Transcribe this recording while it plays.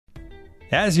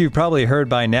As you've probably heard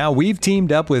by now, we've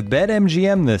teamed up with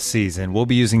BetMGM this season. We'll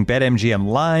be using BetMGM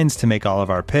lines to make all of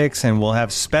our picks, and we'll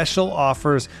have special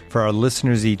offers for our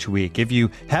listeners each week. If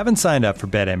you haven't signed up for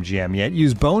BetMGM yet,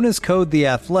 use bonus code The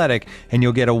Athletic, and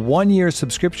you'll get a 1-year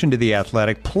subscription to The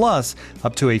Athletic, plus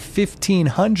up to a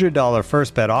 $1,500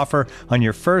 first bet offer on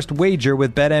your first wager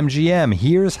with BetMGM.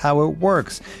 Here's how it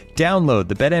works. Download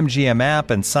the BetMGM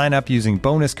app and sign up using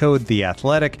bonus code The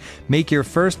Athletic. Make your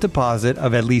first deposit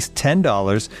of at least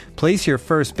 $10. Place your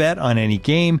first bet on any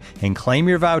game and claim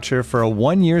your voucher for a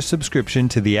 1-year subscription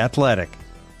to The Athletic.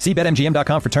 See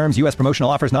BetMGM.com for terms. U.S. promotional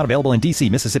offers not available in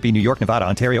D.C., Mississippi, New York, Nevada,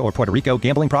 Ontario, or Puerto Rico.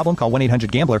 Gambling problem? Call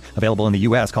 1-800-GAMBLER. Available in the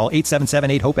U.S. Call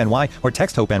 877-8-HOPE-NY or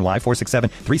text HOPE-NY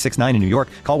 467-369 in New York.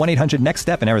 Call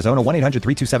 1-800-NEXT-STEP in Arizona.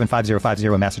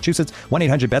 1-800-327-5050 in Massachusetts.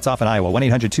 1-800-BETS-OFF in Iowa.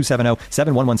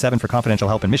 1-800-270-7117 for confidential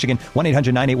help in Michigan.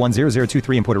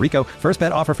 1-800-981-0023 in Puerto Rico. First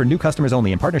bet offer for new customers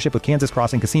only in partnership with Kansas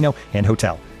Crossing Casino and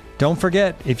Hotel. Don't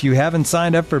forget, if you haven't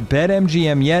signed up for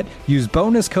BetMGM yet, use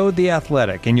bonus code The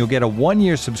Athletic, and you'll get a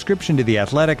 1-year subscription to The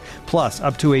Athletic, plus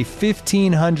up to a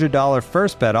 $1,500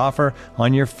 first bet offer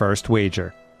on your first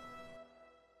wager.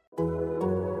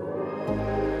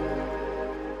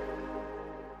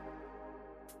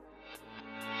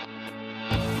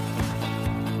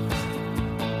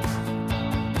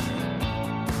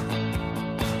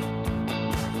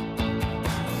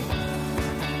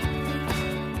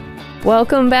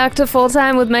 Welcome back to Full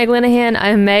Time with Meg Linehan.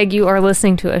 I'm Meg. You are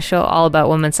listening to a show all about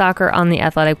women's soccer on the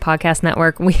Athletic Podcast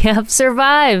Network. We have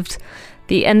survived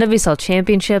the NWSL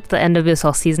Championship, the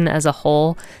NWSL season as a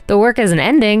whole. The work isn't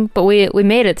ending, but we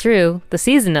made it through the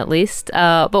season at least.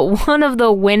 But one of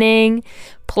the winning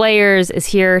players is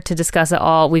here to discuss it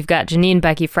all. We've got Janine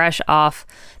Beckie fresh off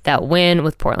that win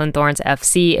with Portland Thorns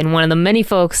FC and one of the many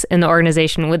folks in the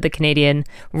organization with the Canadian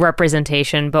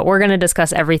representation. But we're going to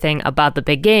discuss everything about the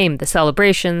big game, the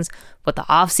celebrations, what the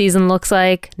offseason looks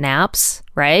like, naps,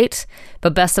 right?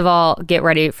 But best of all, get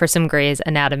ready for some Grey's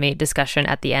Anatomy discussion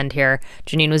at the end here.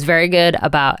 Janine was very good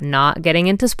about not getting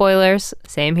into spoilers.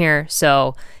 Same here.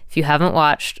 So if you haven't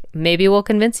watched, maybe we'll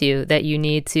convince you that you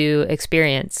need to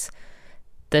experience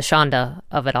the Shonda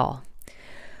of it all.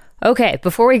 Okay,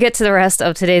 before we get to the rest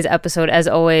of today's episode, as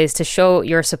always, to show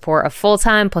your support of Full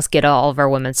Time, plus get all of our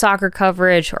women's soccer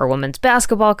coverage, our women's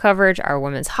basketball coverage, our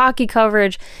women's hockey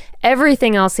coverage,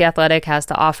 everything else The Athletic has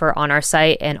to offer on our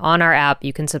site and on our app.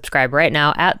 You can subscribe right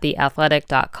now at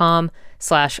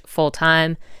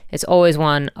theathletic.com/fulltime. It's always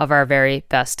one of our very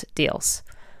best deals.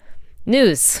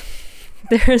 News.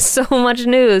 There's so much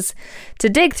news to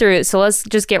dig through, so let's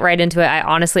just get right into it.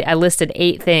 I listed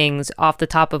 8 things off the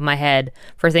top of my head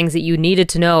for things that you needed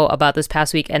to know about this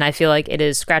past week, and I feel like it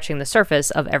is scratching the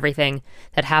surface of everything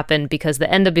that happened because the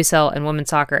NWSL and women's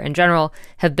soccer in general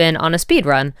have been on a speed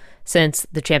run since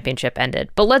the championship ended.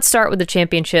 But let's start with the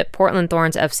championship. Portland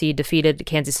Thorns FC defeated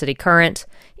Kansas City Current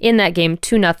in that game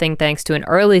 2-0 thanks to an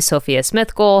early Sophia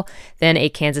Smith goal, then a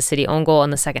Kansas City own goal in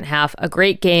the second half. A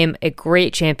great game, a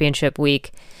great championship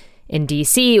week in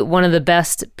DC. One of the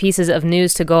best pieces of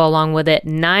news to go along with it,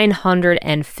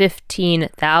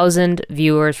 915,000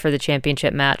 viewers for the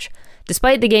championship match,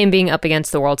 despite the game being up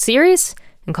against the World Series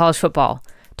and college football.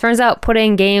 Turns out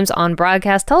putting games on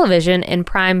broadcast television in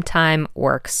prime time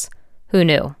works. Who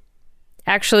knew?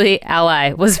 Actually,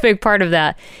 Ally was a big part of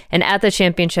that. And at the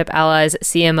championship, Ally's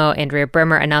CMO, Andrea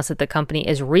Brimmer, announced that the company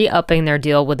is re-upping their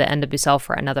deal with the NWSL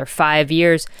for another 5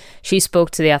 years. She spoke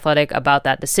to The Athletic about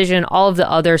that decision, all of the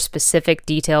other specific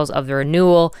details of the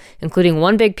renewal, including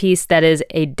one big piece that is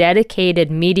a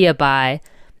dedicated media buy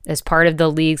as part of the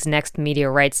league's next media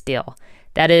rights deal.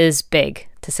 That is big,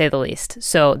 to say the least.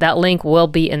 So that link will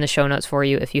be in the show notes for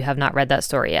you if you have not read that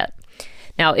story yet.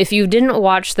 Now, if you didn't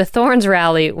watch the Thorns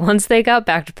rally once they got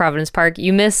back to Providence Park,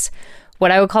 you missed what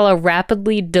I would call a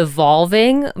rapidly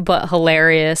devolving but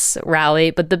hilarious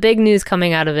rally. But the big news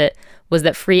coming out of it was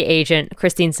that free agent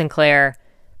Christine Sinclair,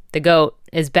 the GOAT,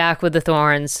 is back with the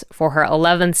Thorns for her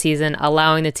 11th season,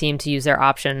 allowing the team to use their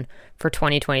option for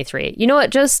 2023. You know what?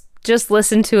 Just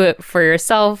listen to it for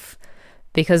yourself,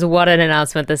 because what an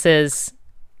announcement this is.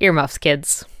 Earmuffs,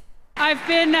 kids.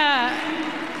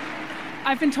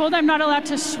 I've been told I'm not allowed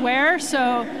to swear, so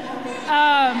all right.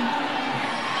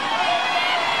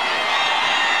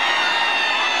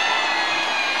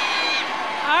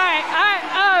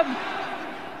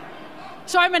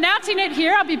 So I'm announcing it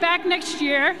here. I'll be back next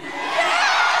year.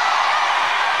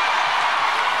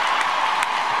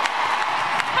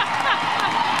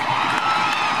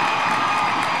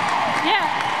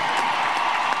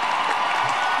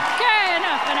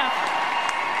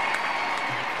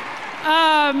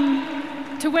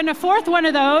 To win a 4th one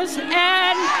of those,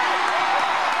 and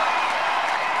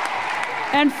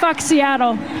and fuck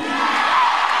Seattle.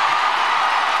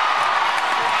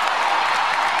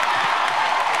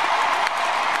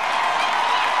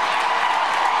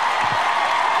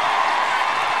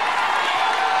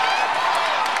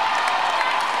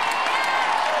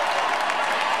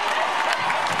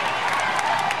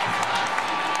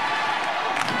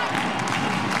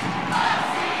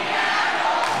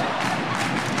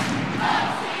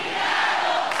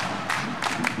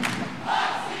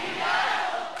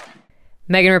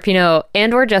 Megan Rapinoe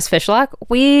and/or Jess Fishlock,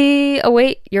 we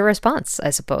await your response, I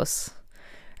suppose.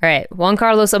 All right, Juan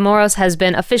Carlos Amoros has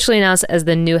been officially announced as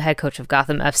the new head coach of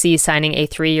Gotham FC, signing a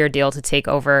 3-year deal to take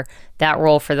over that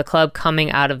role for the club coming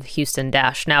out of Houston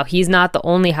Dash. Now, he's not the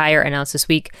only hire announced this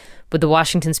week, with the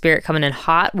Washington Spirit coming in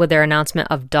hot with their announcement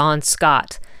of Dawn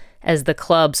Scott as the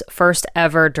club's first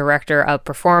ever director of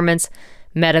performance,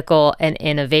 medical, and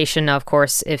innovation. Now, of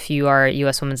course, if you are a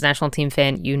U.S. Women's National Team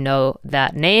fan, you know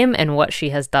that name and what she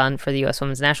has done for the U.S.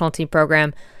 Women's National Team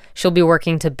program. She'll be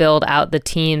working to build out the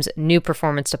team's new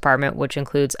performance department, which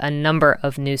includes a number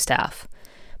of new staff.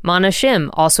 Mana Shim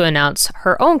also announced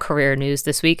her own career news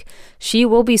this week. She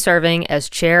will be serving as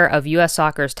chair of U.S.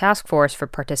 Soccer's Task Force for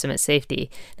Participant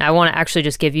Safety. Now, I want to actually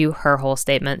just give you her whole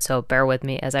statement, so bear with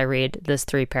me as I read this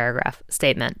 3-paragraph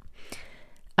statement.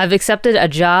 I've accepted a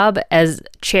job as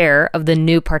chair of the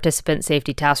new Participant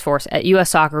Safety Task Force at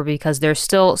U.S. Soccer because there's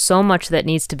still so much that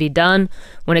needs to be done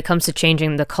when it comes to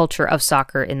changing the culture of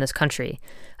soccer in this country.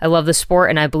 I love the sport,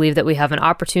 and I believe that we have an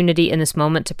opportunity in this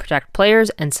moment to protect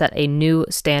players and set a new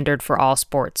standard for all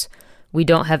sports. We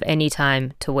don't have any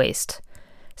time to waste.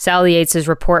 Sally Yates'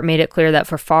 report made it clear that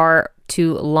for far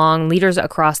too long, leaders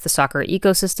across the soccer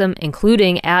ecosystem,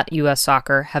 including at U.S.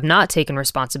 Soccer, have not taken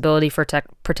responsibility for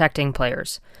protecting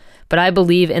players. But I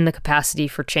believe in the capacity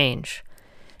for change.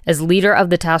 As leader of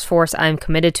the task force, I am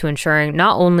committed to ensuring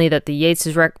not only that the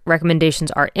Yates'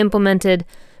 recommendations are implemented,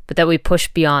 but that we push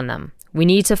beyond them. We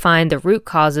need to find the root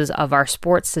causes of our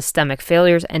sport's systemic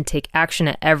failures and take action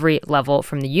at every level,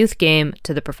 from the youth game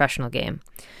to the professional game.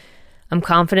 I'm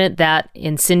confident that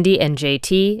in Cindy and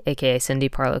JT, aka Cindy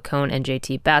Parlow-Cone and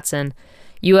JT Batson,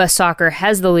 U.S. Soccer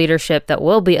has the leadership that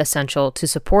will be essential to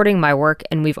supporting my work,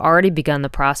 and we've already begun the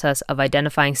process of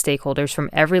identifying stakeholders from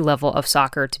every level of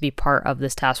soccer to be part of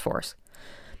this task force.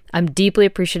 I'm deeply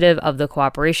appreciative of the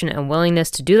cooperation and willingness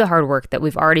to do the hard work that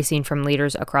we've already seen from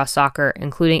leaders across soccer,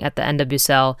 including at the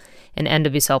NWSL and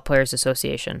NWSL Players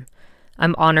Association.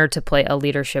 I'm honored to play a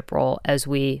leadership role as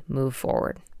we move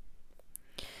forward.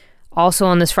 Also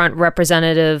on this front,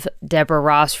 Representative Deborah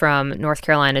Ross from North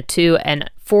Carolina 2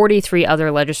 and 43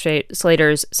 other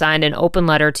legislators signed an open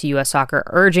letter to U.S. Soccer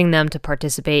urging them to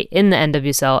participate in the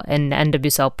NWSL and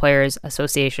NWSL Players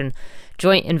Association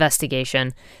joint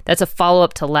investigation. That's a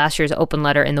follow-up to last year's open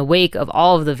letter in the wake of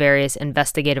all of the various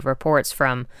investigative reports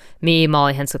from me,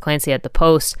 Molly Hensel-Clancy at the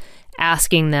Post,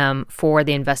 asking them for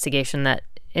the investigation that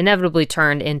inevitably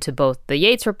turned into both the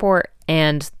Yates report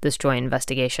and this joint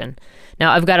investigation.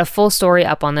 Now, I've got a full story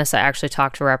up on this. I actually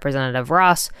talked to Representative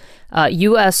Ross.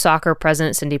 U.S. Soccer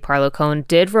President Cindy Parlow-Cone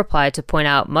did reply to point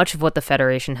out much of what the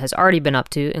Federation has already been up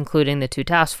to, including the 2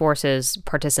 task forces,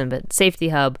 Participant Safety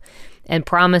Hub, and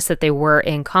promised that they were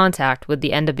in contact with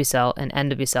the NWSL and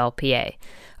NWSL PA.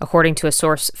 According to a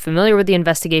source familiar with the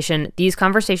investigation, these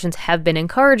conversations have been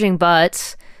encouraging,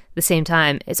 but at the same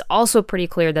time, it's also pretty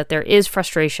clear that there is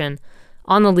frustration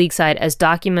on the league side, as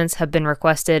documents have been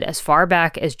requested as far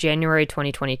back as January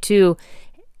 2022,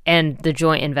 and the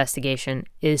joint investigation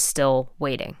is still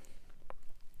waiting.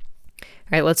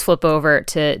 All right, let's flip over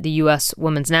to the U.S.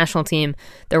 Women's National Team.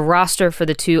 The roster for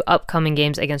the 2 upcoming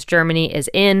games against Germany is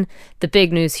in. The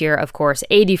big news here, of course,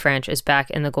 Adi French is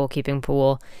back in the goalkeeping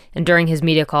pool, and during his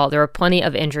media call, there were plenty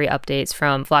of injury updates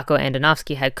from Vlatko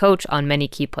Andonovski, head coach, on many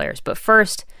key players. But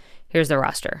first, here's the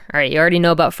roster. All right, you already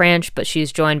know about French, but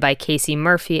she's joined by Casey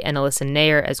Murphy and Alyssa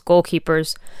Nair as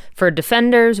goalkeepers. For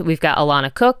defenders, we've got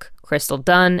Alana Cook, Crystal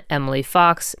Dunn, Emily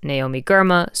Fox, Naomi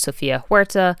Girma, Sofia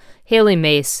Huerta, Haley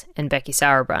Mace, and Becky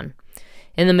Sauerbrunn.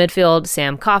 In the midfield,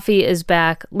 Sam Coffey is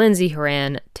back, Lindsay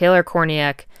Horan, Taylor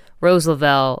Korniak, Rose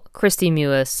Lavelle, Christy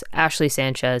Mewis, Ashley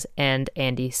Sanchez, and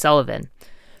Andy Sullivan.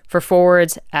 For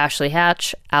forwards, Ashley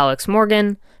Hatch, Alex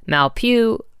Morgan, Mal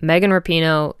Pugh, Megan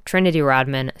Rapinoe, Trinity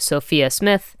Rodman, Sophia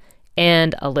Smith,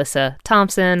 and Alyssa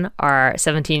Thompson, our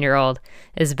 17-year-old,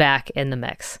 is back in the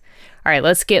mix. All right,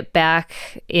 let's get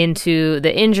back into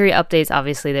the injury updates.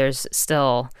 Obviously, there's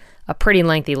still a pretty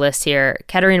lengthy list here.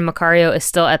 Katerina Macario is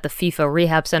still at the FIFA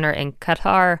Rehab Center in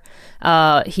Qatar.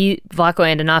 Vlatko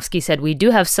Andonovski said, "We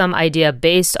do have some idea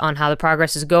based on how the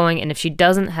progress is going, and if she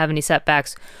doesn't have any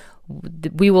setbacks,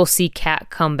 we will see Kat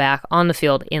come back on the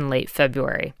field in late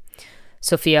February."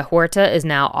 Sofia Huerta is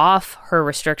now off her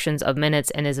restrictions of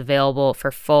minutes and is available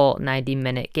for full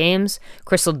 90-minute games.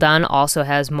 Crystal Dunn also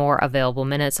has more available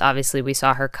minutes. Obviously, we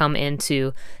saw her come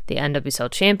into the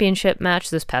NWSL Championship match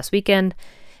this past weekend.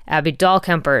 Abby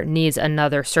Dahlkemper needs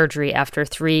another surgery after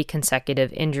 3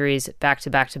 consecutive injuries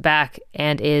back-to-back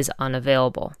and is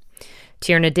unavailable.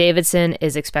 Tierna Davidson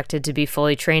is expected to be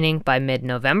fully training by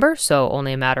mid-November, so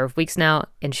only a matter of weeks now,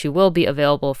 and she will be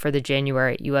available for the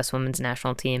January U.S. Women's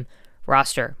National Team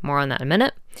roster. More on that in a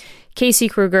minute. Casey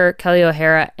Kruger, Kelly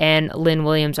O'Hara, and Lynn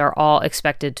Williams are all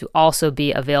expected to also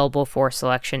be available for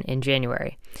selection in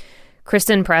January.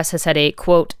 Kristen Press has had a,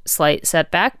 quote, slight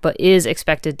setback, but is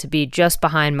expected to be just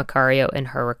behind Macario in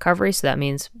her recovery, so that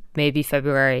means maybe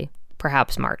February,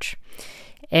 perhaps March.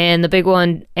 And the big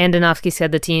one, Andonovski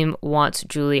said the team wants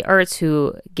Julie Ertz,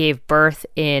 who gave birth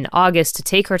in August, to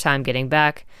take her time getting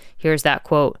back. Here's that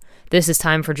quote. "This is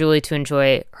time for Julie to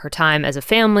enjoy her time as a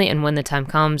family, and when the time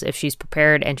comes, if she's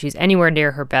prepared and she's anywhere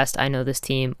near her best, I know this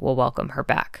team will welcome her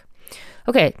back."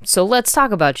 Okay, so let's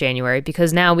talk about January,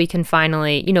 because now we can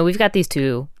finally, we've got these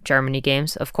 2 Germany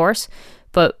games, of course,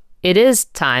 but it is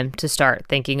time to start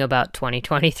thinking about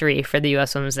 2023 for the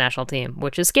U.S. Women's National Team,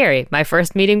 which is scary. My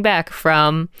first meeting back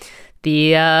from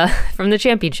the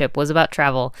championship was about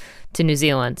travel to New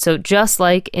Zealand. So just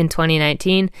like in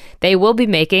 2019, they will be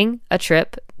making a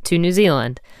trip to New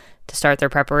Zealand to start their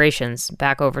preparations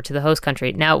back over to the host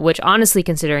country. Now, which honestly,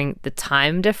 considering the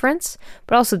time difference,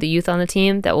 but also the youth on the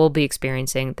team that will be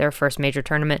experiencing their first major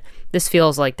tournament, this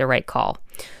feels like the right call.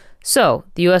 So,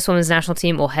 the U.S. Women's National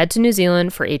Team will head to New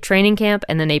Zealand for a training camp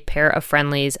and then a pair of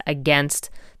friendlies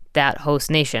against that host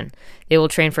nation. They will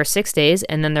train for 6 days,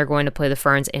 and then they're going to play the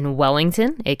Ferns in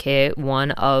Wellington, aka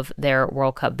one of their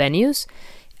World Cup venues.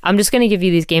 I'm just going to give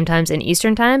you these game times in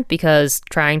Eastern time, because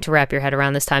trying to wrap your head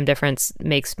around this time difference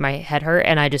makes my head hurt,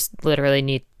 and I just literally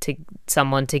need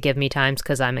someone to give me times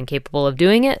because I'm incapable of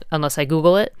doing it unless I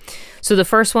Google it. So the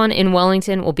first one in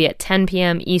Wellington will be at 10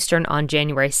 p.m. Eastern on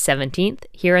January 17th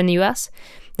here in the U.S.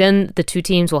 Then the 2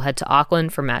 teams will head to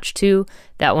Auckland for match 2.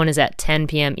 That one is at 10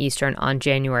 p.m. Eastern on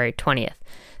January 20th.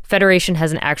 Federation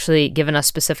hasn't actually given us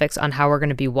specifics on how we're going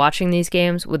to be watching these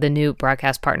games, with a new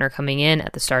broadcast partner coming in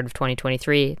at the start of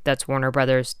 2023. That's Warner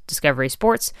Brothers Discovery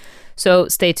Sports. So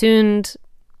stay tuned,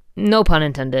 no pun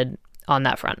intended, on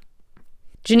that front.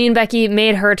 Janine Beckie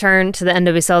made her turn to the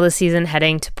NWSL this season,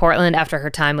 heading to Portland after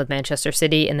her time with Manchester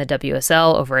City in the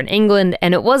WSL over in England,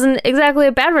 and it wasn't exactly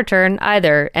a bad return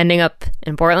either, ending up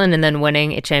in Portland and then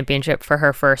winning a championship for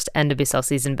her first NWSL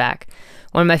season back.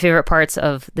 One of my favorite parts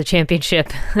of the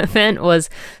championship event was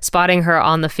spotting her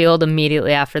on the field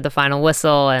immediately after the final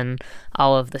whistle and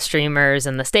all of the streamers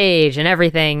and the stage and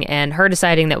everything, and her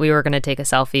deciding that we were going to take a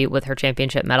selfie with her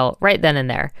championship medal right then and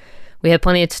there. We had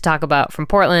plenty to talk about, from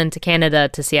Portland to Canada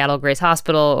to Seattle Grace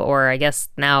Hospital, or I guess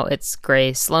now it's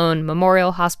Grace Sloan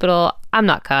Memorial Hospital. I'm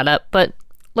not caught up, but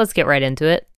let's get right into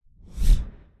it.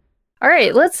 All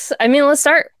right, let's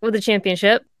start with the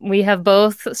championship. We have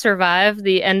both survived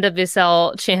the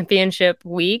NWSL championship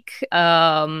week.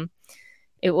 I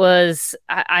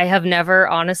have never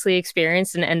honestly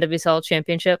experienced an NWSL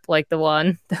championship like the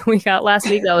one that we got last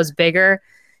week. That was bigger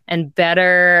and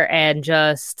better, and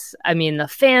just, the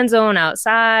fan zone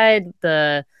outside,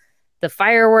 the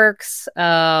fireworks.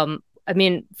 From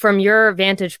your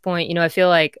vantage point, I feel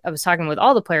like I was talking with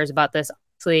all the players about this.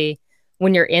 Obviously,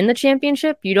 when you're in the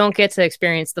championship, you don't get to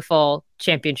experience the full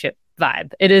championship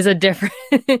vibe. It is a different,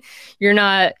 you're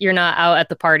not out at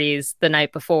the parties the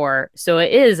night before. So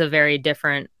it is a very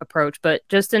different approach. But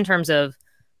just in terms of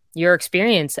your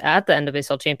experience at the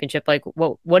NWSL championship, like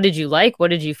what did you like?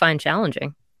 What did you find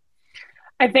challenging?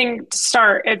 I think to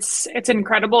start, it's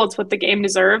incredible. It's what the game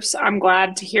deserves. I'm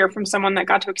glad to hear from someone that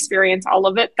got to experience all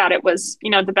of it, that it was,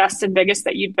 the best and biggest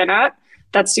that you'd been at.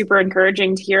 That's super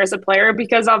encouraging to hear as a player,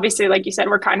 because obviously, like you said,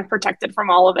 we're kind of protected from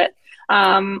all of it.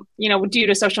 Due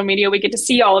to social media, we get to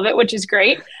see all of it, which is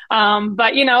great.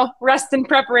 But rest and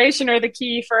preparation are the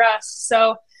key for us.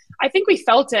 So I think we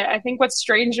felt it. I think what's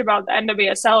strange about the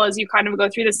NWSL is you kind of go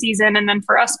through the season, and then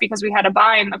for us, because we had a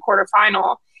bye in the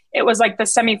quarterfinal, it was like the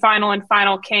semifinal and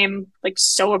final came like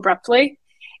so abruptly.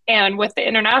 And with the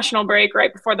international break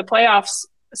right before the playoffs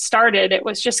started, it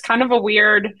was just kind of a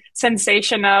weird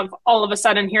sensation of all of a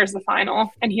sudden, here's the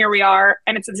final and here we are.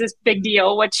 And it's this big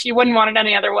deal, which you wouldn't want it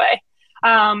any other way.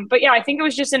 But yeah, I think it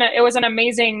was just it was an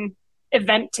amazing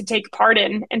event to take part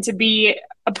in, and to be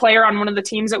a player on one of the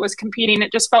teams that was competing.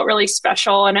 It just felt really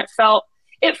special, and it felt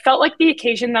like the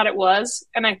occasion that it was.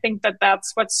 And I think that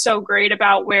that's what's so great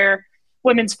about where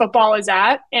women's football is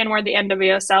at and where the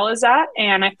NWSL is at.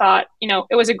 And I thought,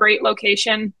 it was a great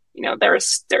location.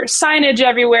 there's signage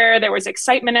everywhere. There was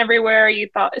excitement everywhere.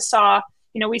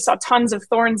 We saw tons of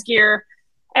Thorns gear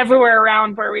everywhere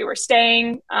around where we were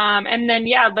staying. And then,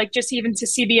 like just even to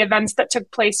see the events that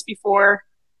took place before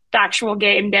the actual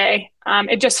game day,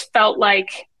 it just felt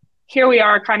like here we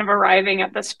are kind of arriving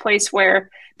at this place where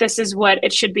this is what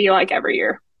it should be like every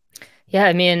year. Yeah,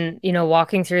 I mean,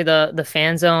 walking through the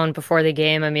fan zone before the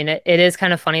game, I mean, it is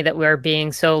kind of funny that we're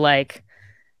being so like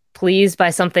pleased by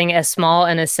something as small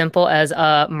and as simple as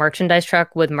a merchandise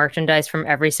truck with merchandise from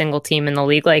every single team in the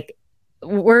league. Like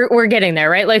we're getting there,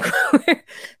 right? Like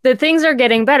the things are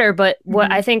getting better. But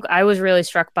what I think I was really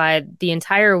struck by the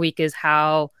entire week is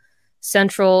how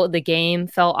central the game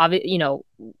felt.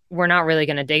 We're not really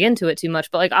going to dig into it too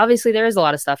much, but like obviously there is a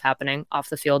lot of stuff happening off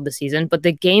the field this season, but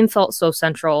the game felt so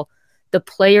central. The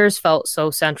players felt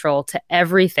so central to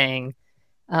everything,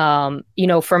 from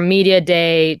media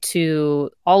day to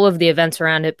all of the events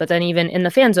around it. But then even in the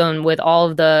fan zone with all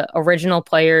of the original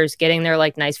players getting their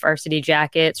like nice varsity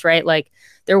jackets, right? Like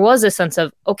there was a sense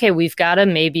of, okay, we've got to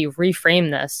maybe reframe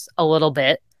this a little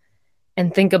bit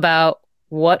and think about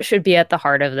what should be at the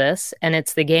heart of this. And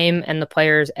it's the game and the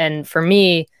players. And for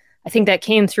me, I think that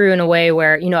came through in a way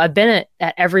where, I've been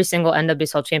at every single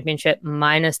NWSL championship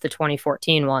minus the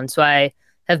 2014 one. So I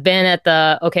have been at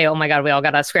oh my God, we all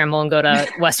got to scramble and go to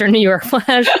Western New York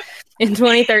Flash in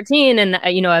 2013. And,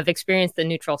 I've experienced the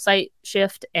neutral site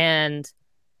shift. And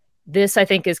this, I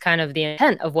think, is kind of the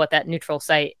intent of what that neutral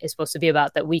site is supposed to be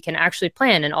about, that we can actually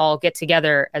plan and all get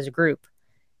together as a group.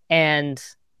 And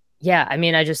yeah, I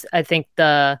mean, I think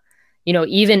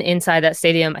even inside that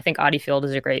stadium, I think Audi Field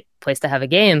is a great place to have a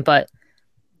game, but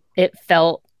it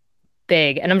felt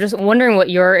big. And I'm just wondering what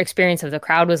your experience of the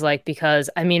crowd was like, because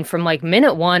I mean, from like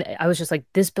minute one, I was just like,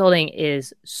 this building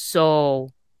is so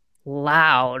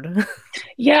loud.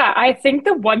 Yeah, I think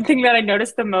the one thing that I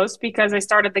noticed the most, because I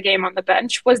started the game on the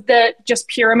bench, was the just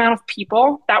pure amount of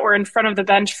people that were in front of the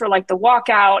bench for like the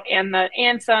walkout and the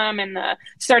anthem and the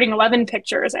starting 11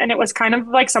 pictures. And it was kind of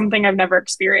like something I've never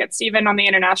experienced, even on the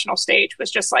international stage, was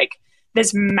just like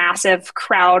this massive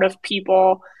crowd of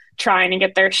people trying to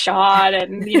get their shot,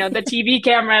 and the TV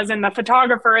cameras and the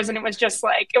photographers. And it was just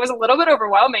like, it was a little bit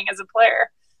overwhelming as a player.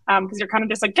 Because you're kind of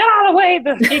just like, get out of the way,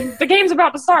 the game's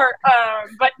about to start.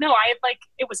 But no,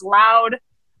 it was loud.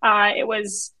 It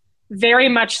was very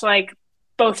much like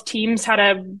both teams had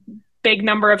a big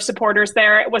number of supporters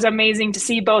there. It was amazing to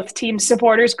see both teams'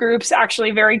 supporters groups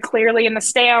actually very clearly in the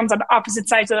stands on opposite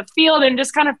sides of the field, and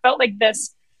just kind of felt like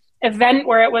this event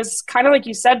where it was kind of like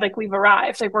you said, like we've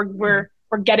arrived, like we're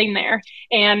getting there.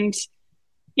 And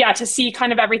yeah, to see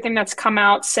kind of everything that's come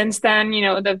out since then,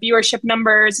 the viewership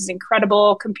numbers is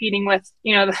incredible, competing with,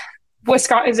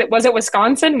 Wisconsin. Was it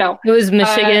Wisconsin? No, it was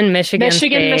Michigan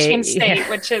State, yeah.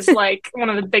 Which is like one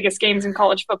of the biggest games in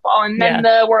college football. And then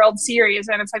the World Series.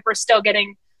 And it's like, we're still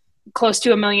getting close to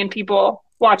 1 million people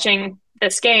watching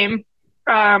this game.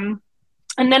 And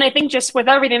then I think just with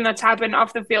everything that's happened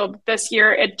off the field this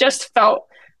year, it just felt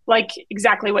like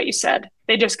exactly what you said.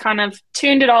 They just kind of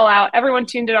tuned it all out. Everyone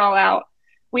tuned it all out.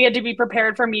 We had to be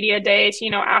prepared for media day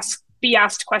to, be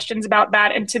asked questions about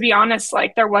that. And to be honest,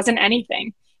 like there wasn't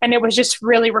anything. And it was just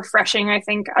really refreshing, I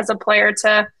think, as a player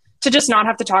to just not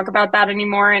have to talk about that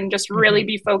anymore and just really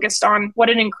be focused on what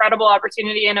an incredible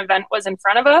opportunity and event was in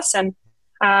front of us. And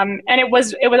it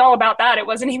was all about that. It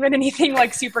wasn't even anything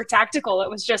like super tactical. It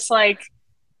was just like,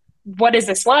 what is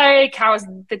this like? How is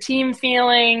the team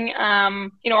feeling?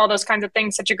 All those kinds of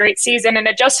things. Such a great season. And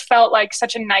it just felt like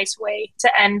such a nice way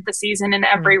to end the season in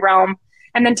every realm.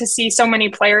 And then to see so many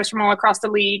players from all across the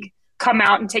league come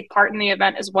out and take part in the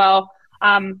event as well.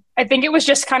 I think it was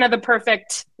just kind of the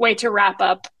perfect way to wrap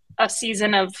up a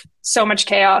season of so much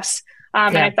chaos.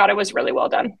 And I thought it was really well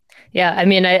done. Yeah, I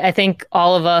mean, I think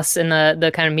all of us in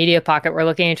the kind of media pocket, we're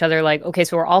looking at each other like, okay,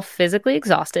 so we're all physically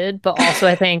exhausted, but also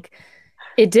I think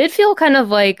it did feel kind of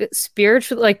like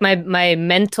spiritual, like my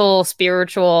mental,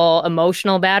 spiritual,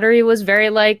 emotional battery was very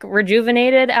like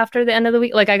rejuvenated after the end of the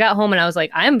week. Like I got home and I was like,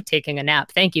 I'm taking a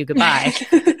nap. Thank you. Goodbye.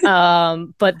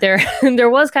 But there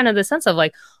was kind of the sense of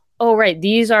like, oh, right.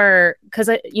 These are because,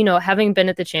 having been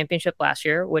at the championship last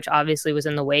year, which obviously was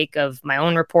in the wake of my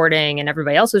own reporting and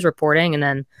everybody else's reporting, and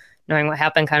then knowing what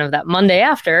happened kind of that Monday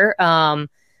after, I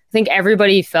think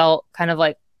everybody felt kind of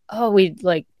like, oh,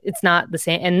 it's not the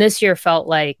same. And this year felt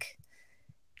like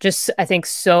just, I think,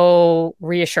 so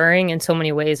reassuring in so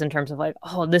many ways in terms of like,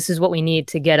 oh, this is what we need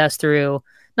to get us through,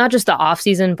 not just the off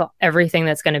season, but everything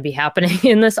that's going to be happening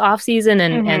in this off season.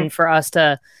 And for us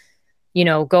to,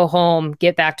 go home,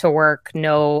 get back to work,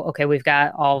 know, okay, we've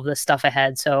got all of this stuff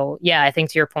ahead. So yeah, I think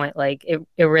to your point, like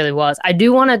it really was. I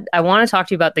want to talk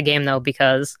to you about the game though,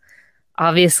 because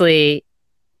obviously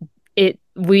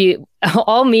we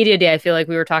all media day, I feel like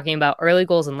we were talking about early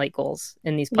goals and late goals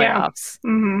in these playoffs. Yeah.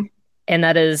 Mm-hmm. And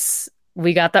that is,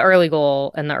 we got the early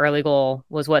goal, and the early goal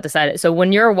was what decided. So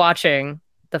when you're watching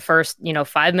the first,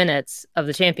 5 minutes of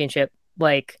the championship,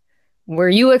 like, were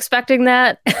you expecting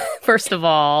that? First of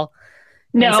all,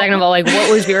 no. And second of all, like,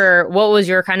 what was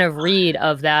your kind of read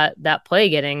of that play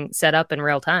getting set up in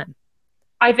real time?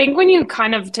 I think when you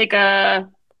kind of take a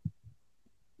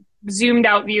zoomed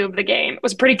out view of the game, it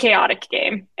was a pretty chaotic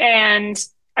game. And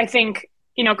I think,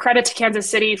 credit to Kansas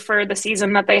City for the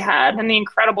season that they had and the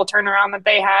incredible turnaround that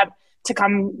they had to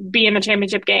come be in the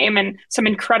championship game, and some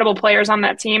incredible players on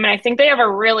that team. And I think they have a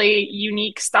really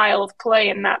unique style of play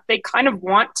in that they kind of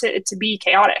want it to be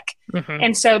chaotic. Mm-hmm.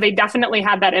 And so they definitely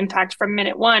had that impact from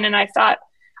minute one. And I thought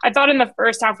in the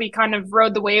first half, we kind of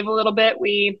rode the wave a little bit.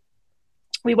 We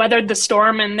weathered the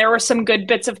storm, and there were some good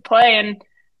bits of play. And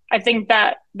I think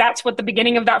that's what the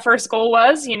beginning of that first goal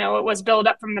was. It was build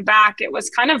up from the back. It was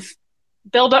kind of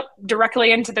build up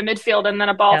directly into the midfield and then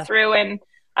a ball through. And,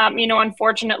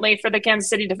 unfortunately for the Kansas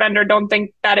City defender, don't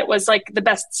think that it was like the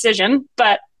best decision.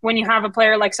 But when you have a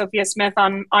player like Sophia Smith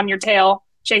on your tail,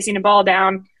 chasing a ball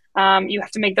down, you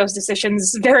have to make those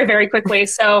decisions very, very quickly.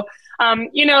 So,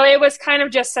 it was kind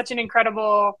of just such an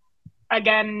incredible,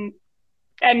 again,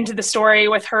 end to the story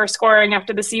with her scoring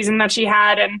after the season that she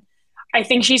had. And I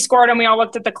think she scored, and we all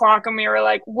looked at the clock and we were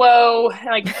like, whoa.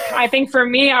 Like, I think for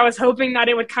me, I was hoping that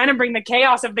it would kind of bring the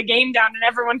chaos of the game down and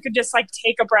everyone could just like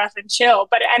take a breath and chill.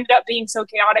 But it ended up being so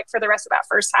chaotic for the rest of that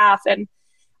first half. And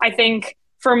I think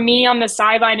for me on the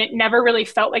sideline, it never really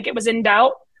felt like it was in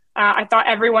doubt. I thought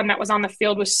everyone that was on the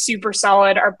field was super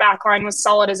solid. Our back line was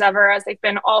solid as ever, as they've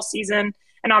been all season.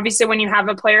 And obviously when you have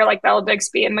a player like Bella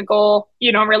Bixby in the goal,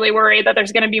 you don't really worry that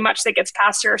there's going to be much that gets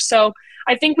past her. So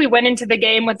I think we went into the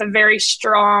game with a very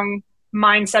strong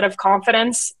mindset of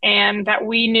confidence, and that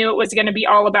we knew it was going to be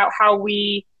all about how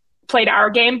we played our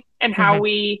game and how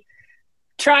we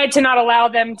tried to not allow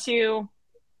them to,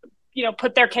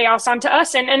 put their chaos onto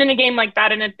us. And in a game like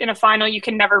that, in a final, you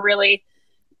can never really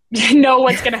know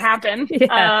what's going to happen.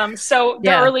 So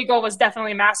the early goal was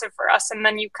definitely massive for us. And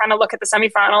then you kind of look at the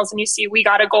semifinals and you see we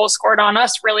got a goal scored on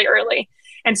us really early.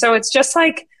 And so it's just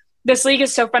like, this league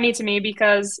is so funny to me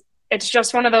because it's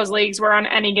just one of those leagues where on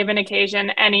any given occasion,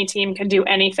 any team can do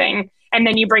anything. And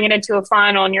then you bring it into a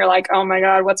final and you're like, oh my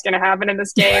God, what's going to happen in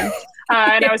this game?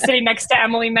 And I was sitting next to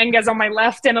Emily Menges on my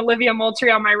left and Olivia Moultrie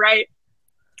on my right,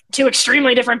 two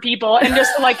extremely different people, and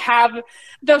just like have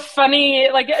the funny,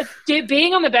 like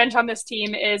being on the bench on this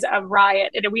team is a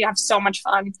riot. We have so much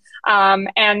fun.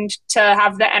 And to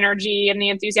have the energy and the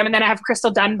enthusiasm. And then I have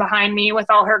Crystal Dunn behind me with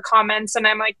all her comments. And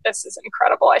I'm like, this is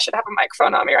incredible. I should have a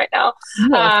microphone on me right now.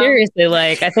 No, seriously.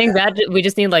 Like, I think that we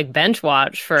just need like bench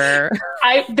watch for.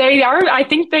 I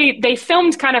think they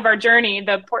filmed kind of our journey,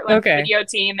 the Portland video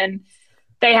team, and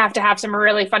they have to have some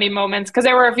really funny moments. Cause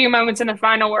there were a few moments in the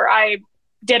final where I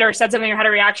did or said something or had a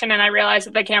reaction, and I realized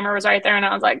that the camera was right there, and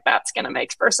I was like, that's going to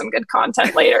make for some good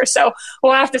content later. So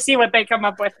we'll have to see what they come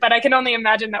up with. But I can only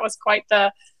imagine that was quite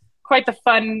the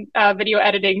fun video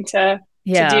editing to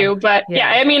do. But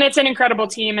I mean, it's an incredible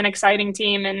team, an exciting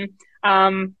team. And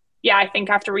I think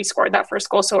after we scored that first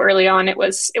goal so early on, it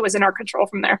was in our control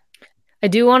from there. I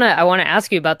want to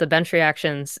ask you about the bench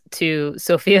reactions to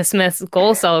Sophia Smith's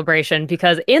goal celebration,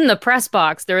 because in the press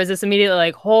box there was this immediately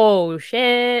like, oh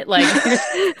shit, like,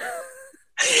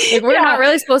 like we're not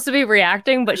really supposed to be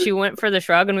reacting, but she went for the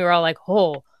shrug and we were all like,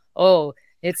 oh,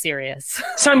 it's serious.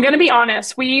 So I'm going to be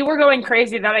honest, we were going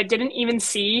crazy that I didn't even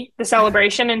see the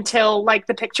celebration until like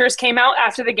the pictures came out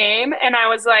after the game, and I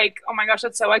was like, oh my gosh,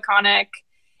 that's so iconic.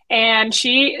 And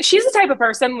she's the type of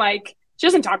person, like, she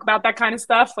doesn't talk about that kind of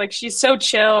stuff. Like, she's so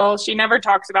chill. She never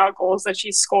talks about goals that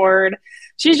she's scored.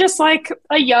 She's just like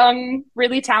a young,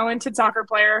 really talented soccer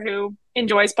player who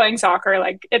enjoys playing soccer.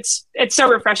 Like, it's so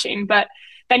refreshing. But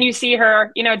then you see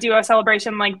her, do a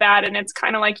celebration like that, and it's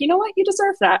kind of like, you know what? You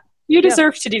deserve that. You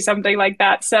deserve to do something like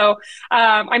that. So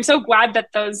I'm so glad that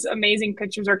those amazing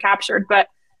pictures are captured. But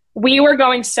we were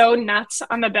going so nuts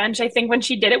on the bench. I think when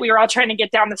she did it, we were all trying to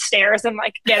get down the stairs and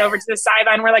like get over to the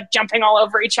sideline. We're like jumping all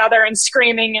over each other and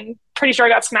screaming, and pretty sure I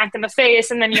got smacked in the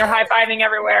face. And then you're high-fiving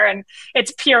everywhere, and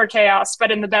it's pure chaos,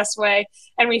 but in the best way.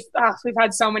 And we've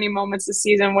had so many moments this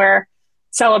season where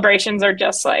celebrations are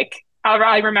just like,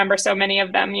 I remember so many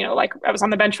of them, like I was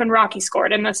on the bench when Rocky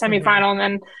scored in the semifinal. And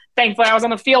then thankfully I was on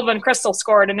the field when Crystal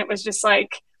scored, and it was just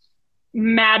like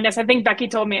madness. I think Becky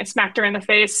told me I smacked her in the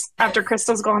face after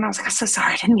Crystal's goal, and I was like, I'm so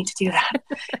sorry, I didn't mean to do that.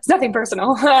 It's nothing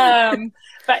personal.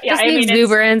 But yeah, just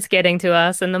exuberance getting to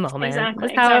us in the moment.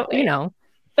 Exactly. How,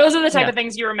 those are the type of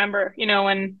things you remember,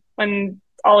 when when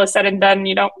all is said and done,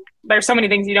 there's so many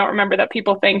things you don't remember that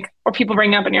people think or people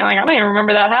bring up and you're like, I don't even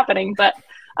remember that happening. But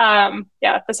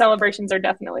yeah, the celebrations are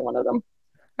definitely one of them.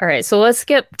 All right, so let's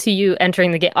skip to you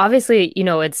entering the game. Obviously,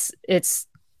 it's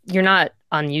you're not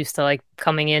unused to like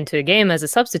coming into a game as a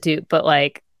substitute, but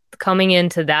like coming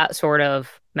into that sort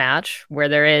of match where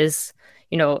there is,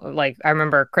 like I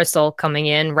remember Crystal coming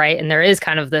in, right? And there is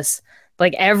kind of this,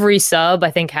 like every sub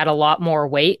I think had a lot more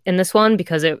weight in this one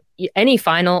because any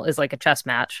final is like a chess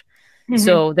match. Mm-hmm.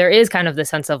 So there is kind of the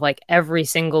sense of like every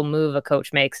single move a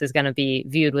coach makes is going to be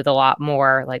viewed with a lot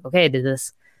more like, okay,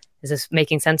 is this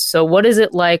making sense? So what is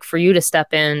it like for you to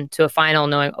step into a final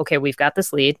knowing, okay, we've got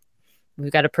this lead.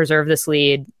 We've got to preserve this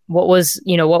lead. What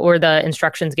were the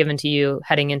instructions given to you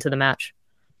heading into the match?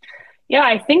 Yeah,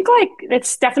 I think like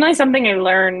it's definitely something I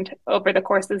learned over the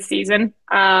course of the season.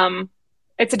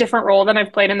 It's a different role than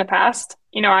I've played in the past.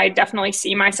 I definitely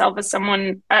see myself as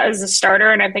someone as a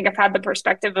starter, and I think I've had the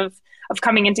perspective of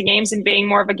coming into games and being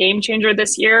more of a game changer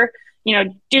this year,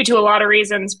 due to a lot of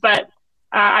reasons. But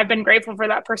I've been grateful for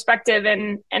that perspective.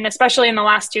 And especially in the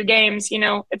last two games,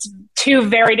 it's two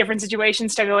very different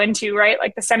situations to go into, right?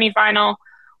 Like the semifinal,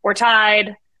 we're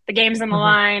tied, the game's in the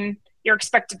line, you're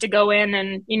expected to go in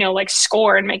and, like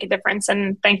score and make a difference.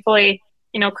 And thankfully,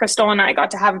 Crystal and I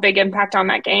got to have a big impact on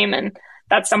that game. And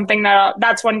that's something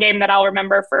that's one game that I'll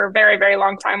remember for a very, very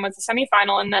long time was the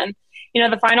semifinal. And then,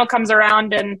 the final comes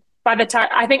around, and by the time,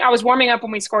 I think I was warming up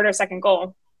when we scored our second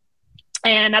goal.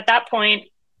 And at that point,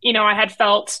 I had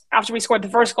felt after we scored the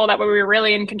first goal that we were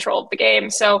really in control of the game.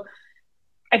 So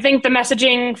I think the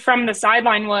messaging from the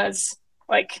sideline was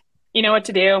like, you know what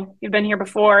to do. You've been here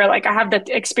before. Like I have the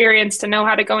experience to know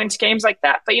how to go into games like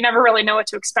that, but you never really know what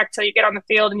to expect till you get on the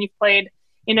field and you've played,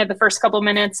 the first couple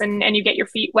minutes and you get your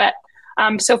feet wet.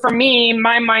 So for me,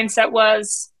 my mindset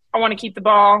was I want to keep the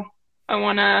ball. I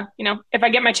want to, if I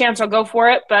get my chance, I'll go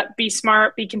for it, but be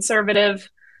smart, be conservative.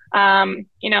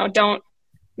 Don't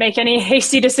make any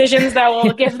hasty decisions that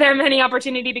will give them any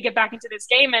opportunity to get back into this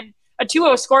game. And a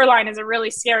 2-0 scoreline is a really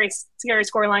scary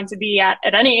scoreline to be at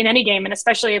in any game, and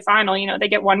especially a final. They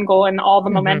get one goal and all the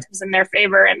momentum's in their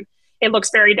favor, and it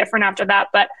looks very different after that.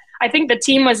 But I think the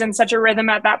team was in such a rhythm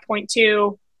at that point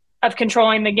too, of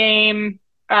controlling the game.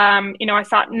 I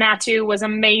thought Natu was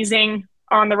amazing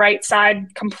on the right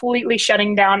side, completely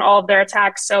shutting down all of their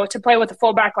attacks. So to play with a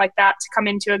fullback like that, to come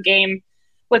into a game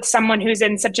with someone who's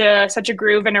in such a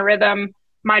groove and a rhythm,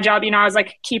 my job, I was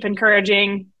like, keep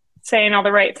encouraging, saying all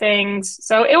the right things.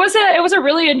 So it was a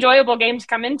really enjoyable game to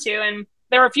come into. And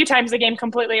there were a few times the game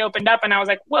completely opened up and I was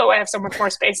like, whoa, I have so much more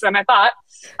space than I thought.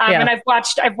 And I've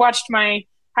watched my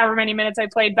however many minutes I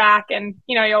played back, and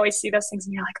you always see those things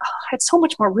and you're like, oh, I had so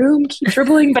much more room, keep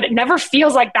dribbling, but it never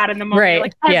feels like that in the moment. Right.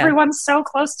 Like everyone's so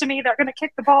close to me, they're going to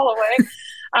kick the ball away.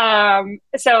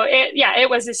 So it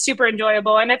was super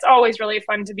enjoyable, and it's always really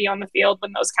fun to be on the field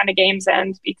when those kind of games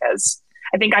end, because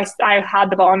I think I had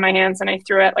the ball in my hands and I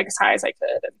threw it like as high as I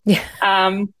could.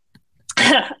 And,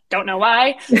 don't know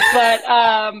why, but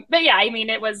yeah,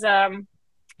 it was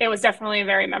definitely a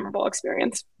very memorable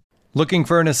experience. Looking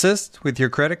for an assist with your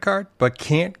credit card, but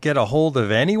can't get a hold of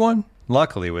anyone?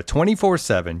 Luckily, with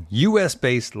 24/7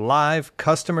 US-based live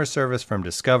customer service from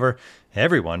Discover,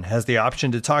 everyone has the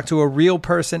option to talk to a real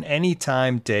person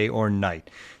anytime, day or night.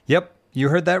 Yep, you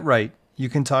heard that right. You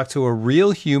can talk to a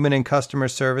real human in customer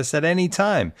service at any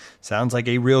time. Sounds like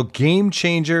a real game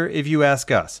changer if you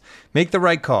ask us. Make the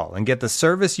right call and get the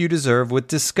service you deserve with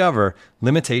Discover.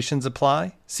 Limitations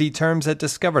apply. See terms at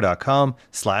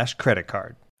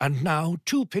discover.com/creditcard. And now,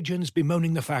 two pigeons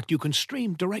bemoaning the fact you can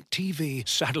stream DirecTV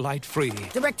satellite-free.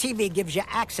 DirecTV gives you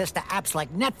access to apps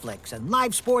like Netflix and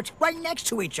live sports right next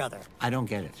to each other. I don't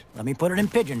get it. Let me put it in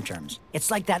pigeon terms. It's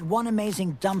like that one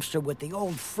amazing dumpster with the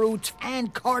old fruits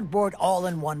and cardboard all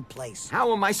in one place.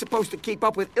 How am I supposed to keep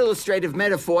up with illustrative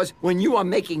metaphors when you are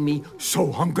making me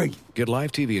so hungry? Get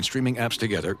live TV and streaming apps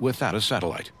together without a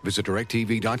satellite. Visit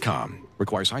DirecTV.com.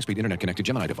 Requires high-speed internet-connected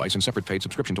Gemini device and separate paid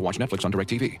subscription to watch Netflix on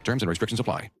DirecTV. Terms and restrictions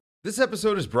apply. This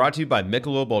episode is brought to you by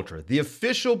Michelob Ultra, the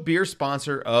official beer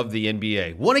sponsor of the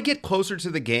NBA. Want to get closer to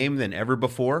the game than ever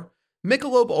before?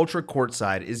 Michelob Ultra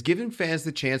Courtside is giving fans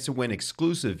the chance to win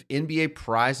exclusive NBA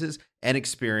prizes and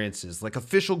experiences like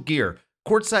official gear,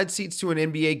 courtside seats to an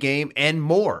NBA game, and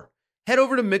more. Head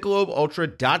over to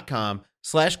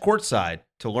MichelobUltra.com/courtside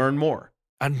to learn more.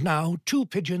 And now, two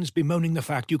pigeons bemoaning the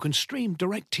fact you can stream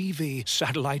DirecTV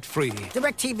satellite-free.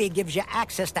 DirecTV gives you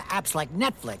access to apps like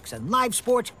Netflix and live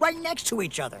sports right next to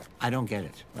each other. I don't get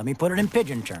it. Let me put it in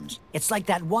pigeon terms. It's like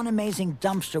that one amazing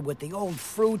dumpster with the old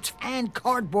fruits and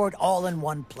cardboard all in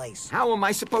one place. How am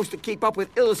I supposed to keep up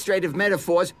with illustrative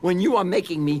metaphors when you are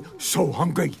making me so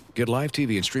hungry? Get live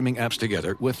TV and streaming apps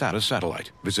together without a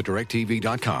satellite. Visit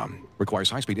DirecTV.com.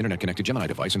 Requires high-speed internet-connected Gemini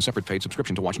device and separate paid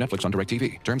subscription to watch Netflix on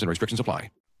DirecTV. Terms and restrictions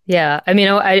apply. Yeah, I mean,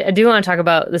 I do want to talk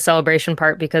about the celebration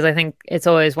part because I think it's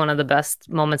always one of the best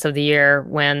moments of the year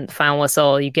when final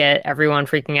whistle, you get everyone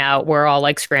freaking out. We're all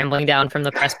like scrambling down from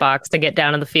the press box to get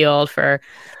down to the field for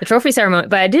the trophy ceremony.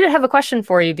 But I did have a question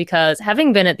for you because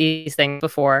having been at these things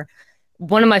before,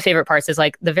 one of my favorite parts is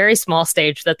like the very small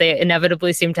stage that they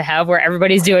inevitably seem to have where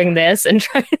everybody's doing this and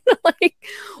trying to like,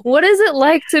 what is it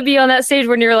like to be on that stage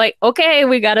when you're like, okay,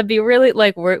 we got to be really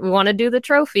like, we want to do the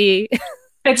trophy.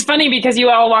 It's funny because you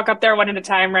all walk up there one at a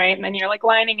time, right? And then you're like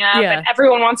lining up and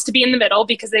everyone wants to be in the middle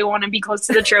because they want to be close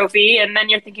to the trophy. And then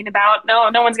you're thinking about, no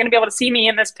one's going to be able to see me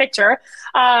in this picture.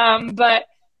 But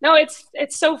no,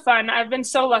 it's so fun. I've been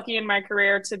so lucky in my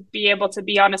career to be able to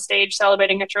be on a stage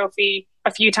celebrating a trophy a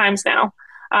few times now.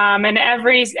 And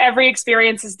every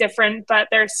experience is different, but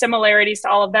there's similarities to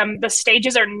all of them. The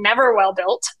stages are never well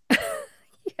built.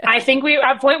 I think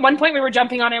at one point we were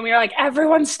jumping on it and we were like,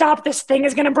 everyone stop, this thing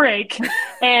is going to break.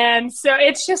 And so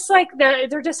it's just like,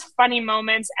 they're just funny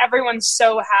moments. Everyone's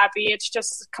so happy. It's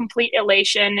just complete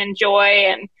elation and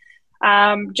joy.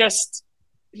 And just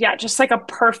like a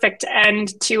perfect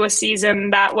end to a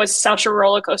season that was such a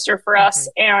roller coaster for us.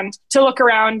 And to look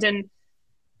around and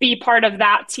be part of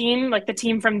that team, like the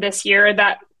team from this year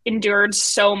that endured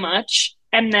so much,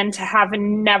 and then to have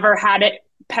never had it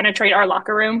penetrate our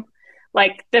locker room.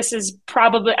 Like this is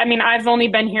probably, I mean, I've only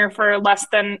been here for less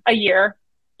than a year.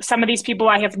 Some of these people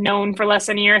I have known for less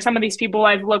than a year. Some of these people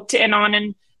I've looked in on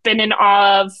and been in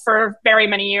awe of for very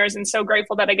many years, and so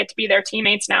grateful that I get to be their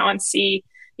teammates now and see,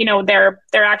 their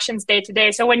actions day to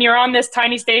day. So when you're on this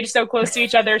tiny stage so close to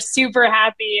each other, super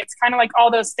happy, it's kind of like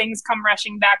all those things come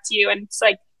rushing back to you. And it's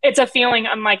like, it's a feeling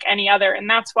unlike any other. And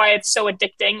that's why it's so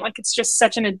addicting. Like it's just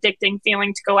such an addicting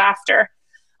feeling to go after.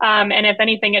 And if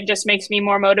anything, it just makes me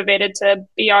more motivated to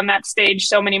be on that stage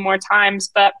so many more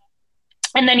times.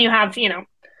 And then you have,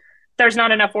 there's not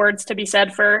enough words to be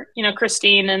said for,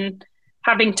 Christine, and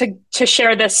having to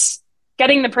share this,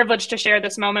 getting the privilege to share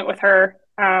this moment with her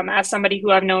as somebody who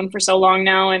I've known for so long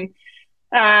now, and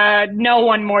no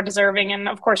one more deserving. And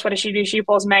of course, what does she do? She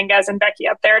pulls Mangaz and Becky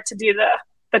up there to do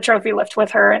the trophy lift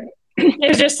with her. And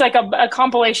it's just like a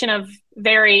compilation of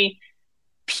very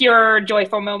pure,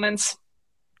 joyful moments.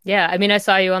 Yeah, I mean, I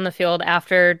saw you on the field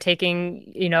after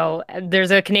taking, there's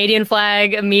a Canadian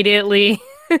flag immediately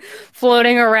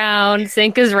floating around.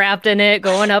 Sink is wrapped in it,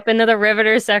 going up into the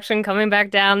Riveter section, coming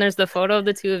back down. There's the photo of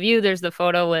the two of you. There's the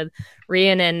photo with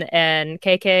Rian and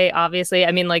KK, obviously.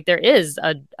 I mean, like, there is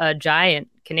a giant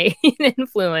Canadian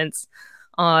influence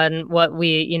on what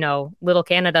we, Little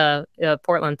Canada,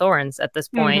 Portland Thorns at this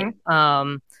point.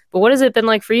 Mm-hmm. But what has it been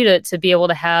like for you to be able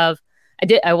to have,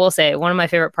 I will say, one of my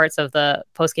favorite parts of the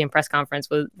post-game press conference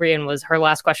with Rian was her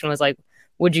last question was like,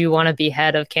 would you want to be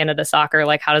head of Canada Soccer?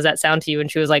 Like, how does that sound to you? And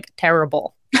she was like,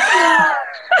 terrible.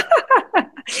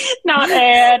 Not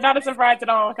a surprise at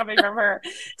all coming from her,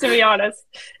 to be honest.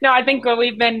 No, I think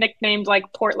we've been nicknamed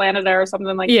like Portlandia or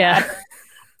something like that.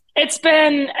 It's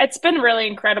been really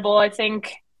incredible. I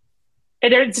think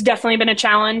it's definitely been a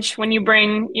challenge when you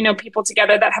bring, people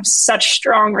together that have such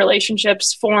strong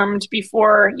relationships formed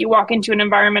before you walk into an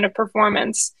environment of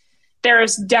performance.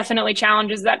 There's definitely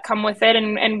challenges that come with it.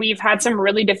 And we've had some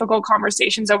really difficult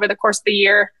conversations over the course of the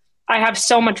year. I have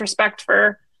so much respect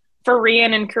for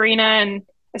Rian and Karina, and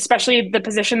especially the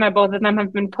position that both of them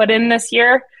have been put in this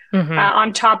year,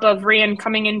 on top of Rian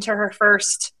coming into her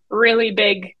first really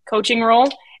big coaching role.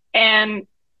 And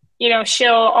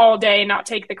she'll all day not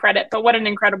take the credit, but what an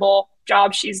incredible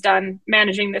job she's done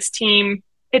managing this team.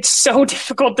 It's so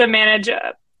difficult to manage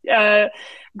a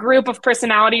group of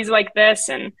personalities like this,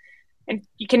 and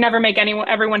you can never make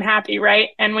everyone happy, right?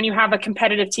 And when you have a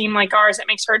competitive team like ours, it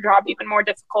makes her job even more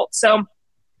difficult. So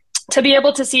to be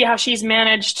able to see how she's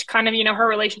managed kind of, her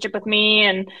relationship with me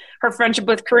and her friendship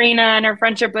with Karina and her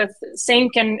friendship with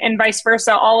Sink and vice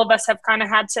versa, all of us have kind of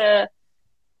had to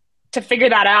figure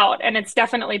that out. And it's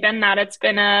definitely been that. It's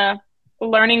been a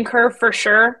learning curve for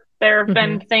sure. There have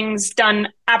been things done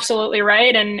absolutely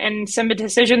right, and some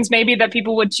decisions maybe that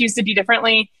people would choose to do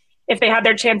differently if they had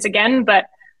their chance again. But,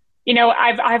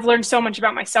 I've learned so much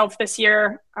about myself this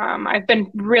year. I've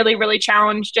been really, really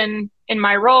challenged in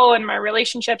my role and my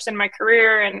relationships and my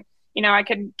career. And, I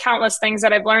could countless things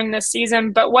that I've learned this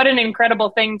season, but what an incredible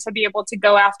thing to be able to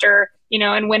go after,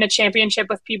 and win a championship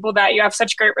with people that you have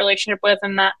such great relationship with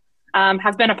and that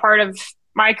have been a part of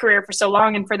my career for so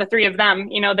long. And for the three of them,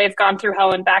 they've gone through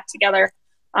hell and back together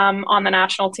on the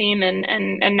national team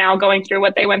and now going through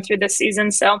what they went through this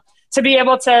season. So to be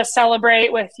able to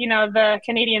celebrate with, the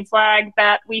Canadian flag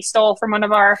that we stole from one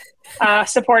of our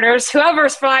supporters,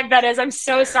 whoever's flag that is, I'm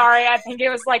so sorry. I think it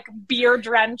was like beer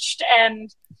drenched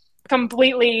and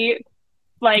completely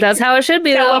that's how it should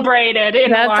be celebrated.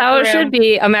 That's how it should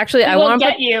be. I want to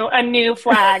get you a new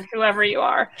flag, whoever you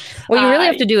are. What you really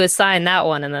have to do is sign that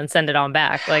one and then send it on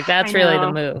back. Like that's really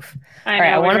the move. All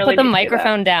right, I want to put the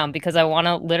microphone down because I want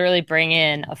to literally bring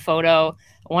in a photo.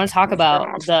 I want to talk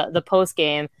about the post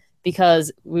game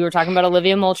because we were talking about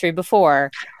Olivia Moultrie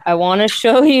before. I want to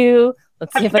show you.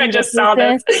 Let's see if I just saw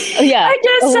this. Oh, yeah, I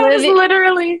just saw this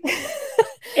literally.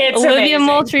 It's Olivia amazing.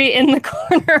 Moultrie in the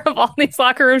corner of all these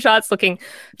locker room shots, looking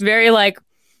very okay.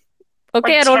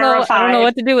 I don't know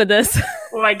what to do with this.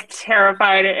 Like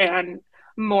terrified and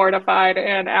mortified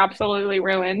and absolutely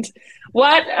ruined.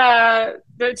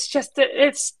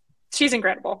 She's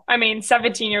incredible. I mean,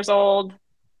 17 years old,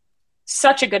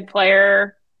 such a good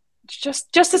player. Just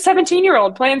a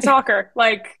 17-year-old playing soccer,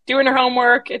 like doing her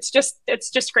homework. It's just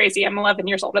crazy. I'm 11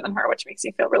 years older than her, which makes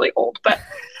me feel really old. But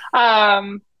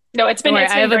no, it's been. I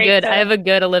have a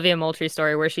good Olivia Moultrie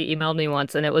story where she emailed me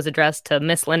once, and it was addressed to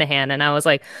Miss Linehan, and I was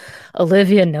like,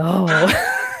 Olivia, no.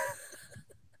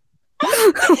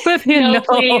 Olivia, no.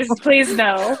 Please,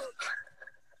 no.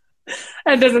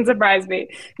 That doesn't surprise me.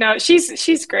 No,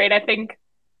 she's great. I think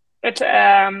it's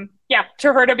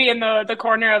to her to be in the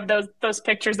corner of those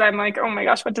pictures, I'm like, oh my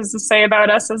gosh, what does this say about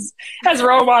us as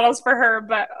role models for her?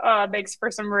 But it makes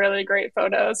for some really great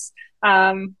photos.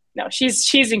 No,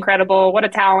 she's incredible. What a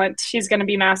talent. She's going to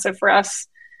be massive for us.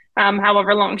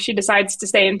 However long she decides to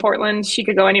stay in Portland, she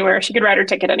could go anywhere. She could ride her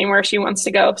ticket anywhere she wants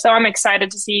to go. So I'm excited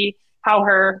to see how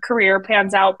her career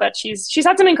pans out. But she's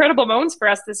had some incredible moments for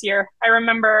us this year. I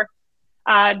remember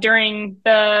during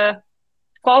the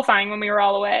qualifying when we were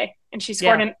all away, and she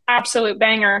scored an absolute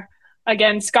banger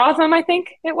against Gotham, I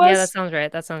think it was. Yeah,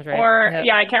 that sounds right. Or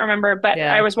I can't remember, but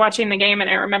I was watching the game and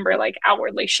I remember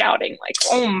outwardly shouting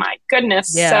oh my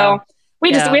goodness. Yeah. So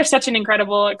we have such an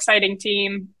incredible, exciting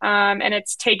team. And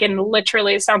it's taken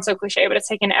literally, it sounds so cliche, but it's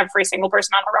taken every single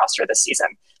person on the roster this season.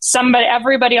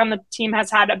 Everybody on the team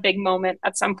has had a big moment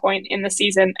at some point in the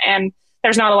season. And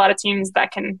there's not a lot of teams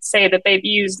that can say that they've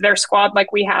used their squad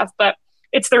like we have, but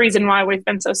it's the reason why we've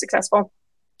been so successful.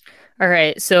 All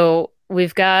right. So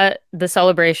we've got the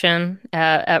celebration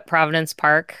at Providence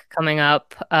Park coming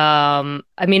up.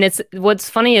 What's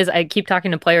funny is I keep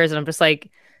talking to players and I'm just like,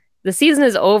 the season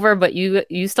is over, but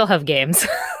you still have games.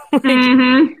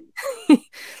 Mm-hmm.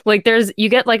 You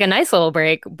get a nice little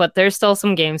break, but there's still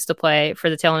some games to play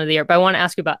for the tail end of the year. But I want to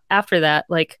ask you about after that,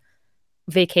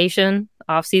 vacation,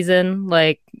 off season,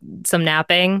 some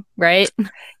napping, right?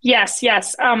 Yes.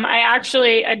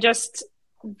 I just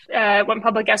went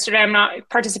public yesterday. I'm not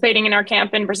participating in our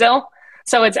camp in Brazil.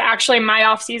 So it's actually my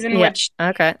off season, which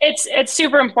it's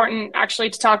super important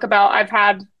actually to talk about.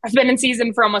 I've been in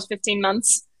season for almost 15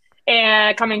 months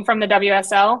and coming from the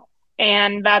WSL.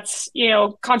 And that's,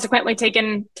 consequently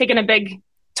taken a big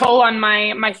toll on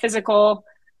my physical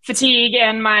fatigue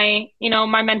and my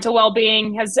mental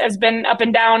well-being has been up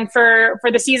and down for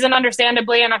the season,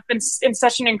 understandably. And I've been in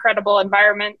such an incredible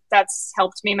environment that's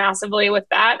helped me massively with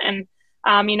that. And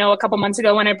a couple months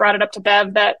ago when I brought it up to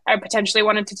Bev that I potentially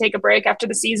wanted to take a break after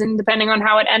the season, depending on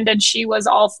how it ended, she was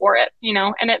all for it,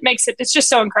 and it's just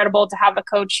so incredible to have a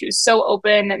coach who's so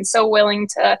open and so willing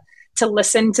to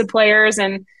listen to players.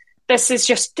 And this is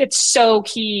it's so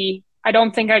key. I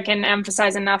don't think I can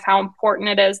emphasize enough how important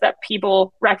it is that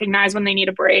people recognize when they need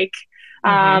a break.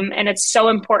 Mm-hmm. And it's so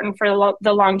important for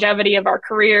the longevity of our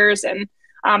careers. And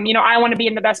I want to be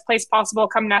in the best place possible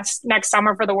come next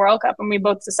summer for the World Cup. And we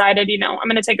both decided, I'm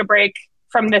going to take a break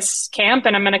from this camp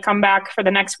and I'm going to come back for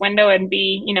the next window and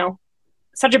be,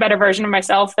 such a better version of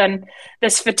myself than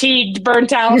this fatigued,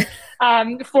 burnt out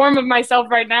form of myself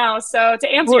right now. So to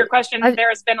answer your question, there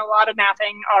has been a lot of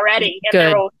napping already. And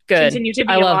there will continue to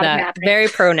be a lot of napping. Very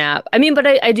pro nap. But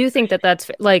I do think that's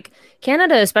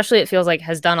Canada, especially, it feels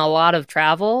has done a lot of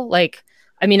travel. I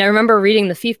remember reading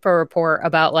the FIFPro report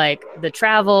about the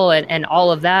travel and all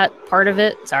of that part of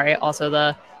it. Sorry. Also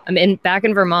back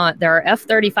in Vermont, there are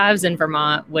F-35s in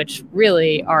Vermont, which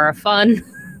really are a fun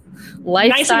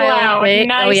lifestyle thing.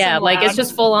 Nice it's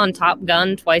just full on Top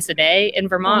Gun twice a day in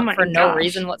Vermont for no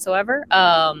reason whatsoever.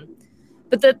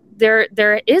 But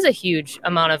there is a huge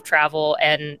amount of travel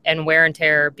and wear and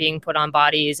tear being put on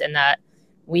bodies, and that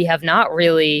we have not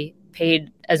really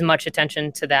paid as much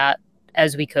attention to that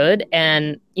as we could.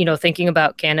 And, thinking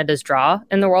about Canada's draw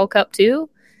in the World Cup too,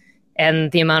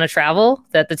 and the amount of travel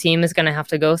that the team is going to have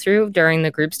to go through during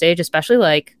the group stage, especially,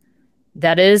 like,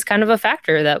 that is kind of a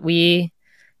factor that we've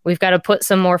got to put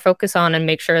some more focus on and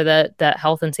make sure that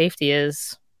health and safety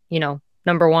is,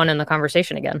 number one in the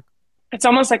conversation again. It's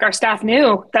almost like our staff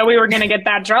knew that we were going to get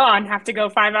that draw and have to go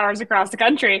 5 hours across the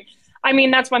country. I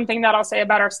mean, that's one thing that I'll say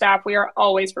about our staff. We are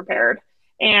always prepared.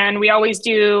 And we always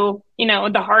do,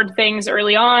 the hard things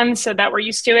early on so that we're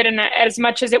used to it. And as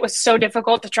much as it was so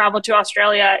difficult to travel to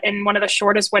Australia in one of the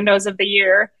shortest windows of the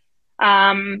year,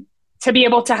 to be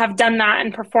able to have done that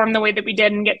and perform the way that we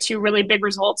did and get 2 really big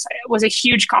results, it was a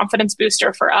huge confidence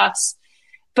booster for us.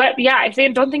 But yeah, I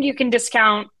don't think you can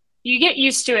discount. You get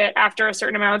used to it after a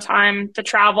certain amount of time, the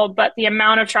travel, but the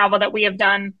amount of travel that we have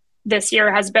done this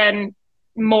year has been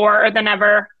more than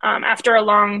ever after a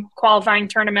long qualifying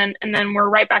tournament. And then we're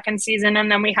right back in season.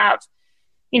 And then we have,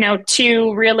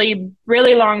 2 really,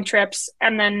 really long trips.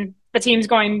 And then the team's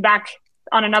going back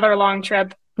on another long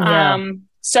trip. Yeah.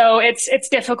 So it's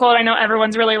difficult. I know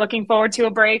everyone's really looking forward to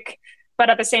a break, but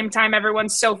at the same time,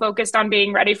 everyone's so focused on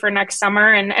being ready for next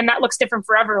summer. And that looks different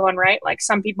for everyone, right? Like,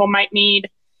 some people might need,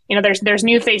 there's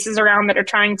new faces around that are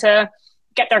trying to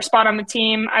get their spot on the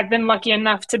team. I've been lucky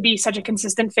enough to be such a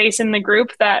consistent face in the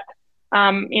group that,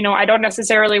 I don't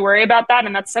necessarily worry about that.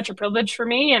 And that's such a privilege for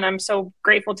me. And I'm so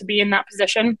grateful to be in that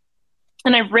position.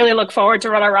 And I really look forward to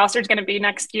what our roster is going to be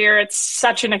next year. It's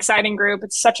such an exciting group.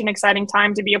 It's such an exciting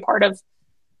time to be a part of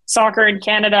soccer in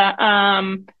Canada.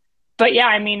 But yeah,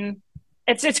 I mean,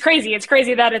 it's crazy. It's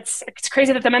crazy that it's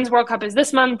crazy that the Men's World Cup is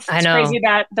this month. It's crazy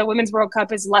that the Women's World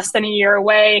Cup is less than a year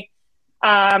away.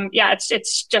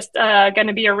 It's just going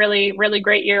to be a really, really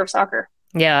great year of soccer.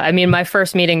 Yeah. I mean, my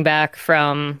first meeting back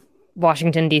from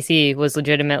Washington, D.C. was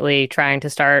legitimately trying to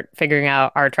start figuring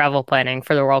out our travel planning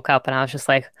for the World Cup. And I was just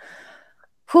like,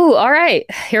 whew, all right,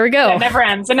 here we go. It never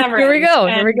ends. It never ends.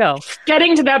 Here we go.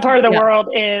 Getting to that part of the world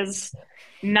is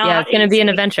not it's going to be an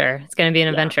adventure. It's going to be an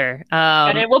adventure.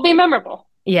 But it will be memorable.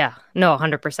 Yeah, no,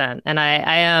 100%. And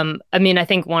I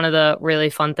think one of the really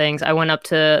fun things, I went up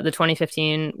to the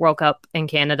 2015 World Cup in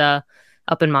Canada,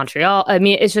 up in Montreal. I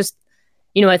mean, it's just,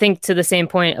 I think to the same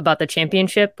point about the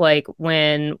championship, like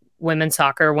when women's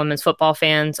soccer, women's football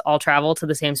fans all travel to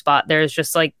the same spot, there's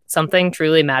just like something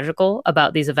truly magical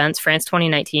about these events. France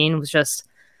 2019 was just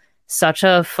such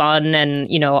a fun and,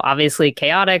 obviously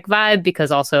chaotic vibe,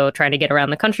 because also trying to get around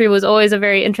the country was always a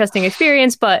very interesting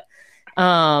experience. But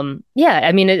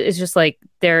I mean, it's just like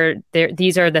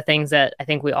these are the things that I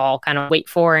think we all kind of wait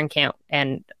for and can't.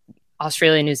 And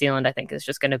Australia, New Zealand, I think is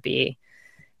just going to be,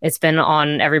 it's been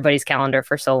on everybody's calendar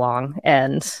for so long,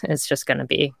 and it's just going to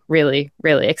be really,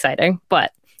 really exciting.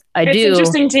 But it's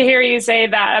interesting to hear you say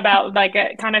that about like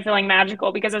kind of feeling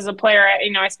magical, because as a player,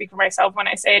 I speak for myself when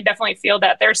I say I definitely feel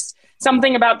that there's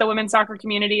something about the women's soccer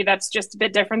community that's just a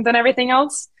bit different than everything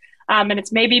else. And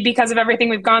it's maybe because of everything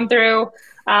we've gone through,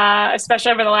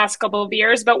 especially over the last couple of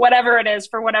years, but whatever it is,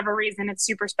 for whatever reason, it's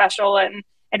super special. And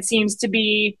it seems to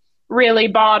be really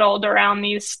bottled around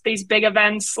these big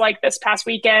events like this past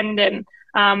weekend. And,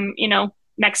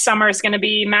 next summer is going to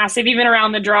be massive, even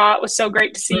around the draw. It was so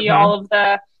great to see all of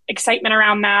the excitement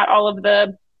around that, all of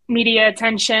the media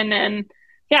attention. And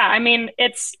yeah, I mean,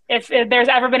 if there's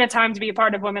ever been a time to be a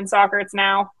part of women's soccer, it's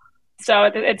now.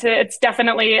 So it's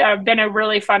definitely been a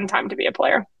really fun time to be a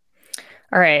player.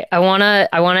 All right. I want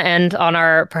to end on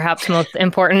our perhaps most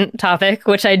important topic,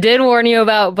 which I did warn you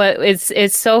about, but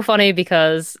it's so funny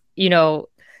because,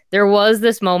 there was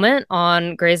this moment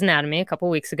on Grey's Anatomy a couple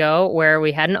weeks ago where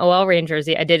we had an OL Reign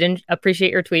jersey. I didn't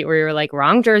appreciate your tweet where you were like,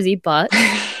 wrong jersey, but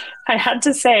I had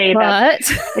to say that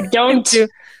I don't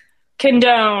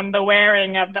condone the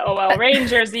wearing of the OL Reign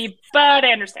jersey, but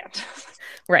I understand.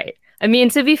 Right. I mean,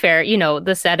 to be fair,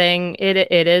 the setting,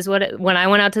 it is when I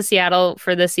went out to Seattle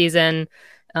for this season,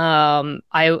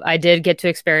 I did get to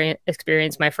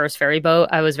experience my first ferry boat.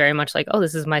 I was very much like, oh,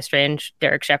 this is my strange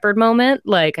Derek Shepherd moment.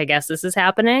 Like, I guess this is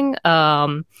happening.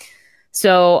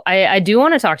 So I do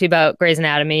want to talk to you about Grey's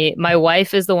Anatomy. My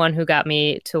wife is the one who got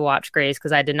me to watch Grey's,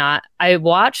 because I did not. I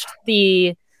watched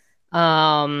the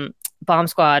Bomb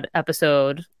Squad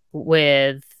episode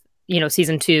with,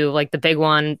 season 2, like the big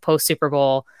one post Super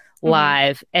Bowl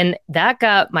live. And that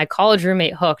got my college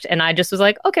roommate hooked. And I just was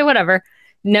like, okay, whatever.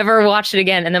 Never watched it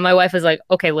again. And then my wife was like,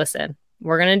 okay, listen,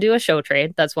 we're going to do a show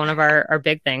trade. That's one of our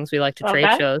big things. We like to trade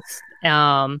shows.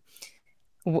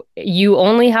 You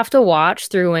only have to watch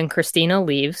through when Christina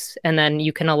leaves, and then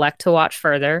you can elect to watch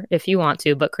further if you want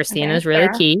to. But Christina is really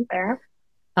key. Fair.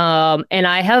 And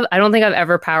I don't think I've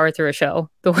ever powered through a show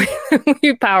the way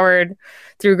we powered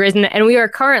through Grey's Anatomy. And we are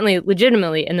currently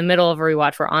legitimately in the middle of a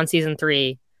rewatch. We're on season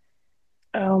 3.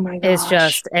 Oh my gosh. It's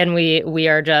just, and we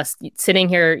are just sitting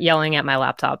here yelling at my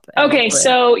laptop. Okay,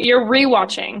 so you're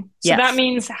rewatching. So Yes. that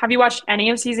means, have you watched any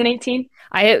of season 18?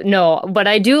 No, but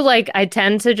I do I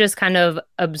tend to just kind of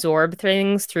absorb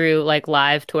things through like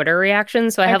live Twitter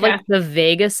reactions. So I have like the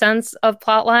vaguest sense of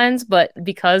plot lines, but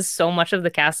because so much of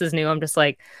the cast is new, I'm just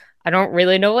like, I don't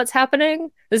really know what's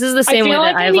happening. This is the same way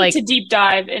that I need to deep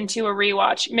dive into a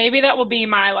rewatch. Maybe that will be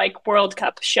my like World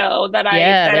Cup show that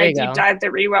I deep dive the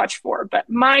rewatch for. But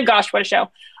my gosh, what a show.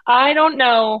 I don't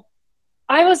know.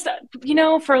 I was,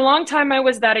 for a long time, I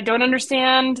was that I don't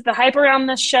understand the hype around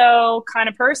this show kind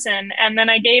of person. And then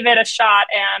I gave it a shot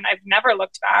and I've never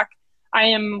looked back. I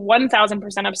am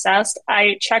 1000% obsessed.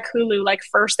 I check Hulu like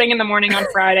first thing in the morning on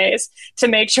Fridays to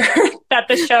make sure that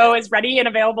the show is ready and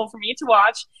available for me to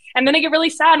watch. And then I get really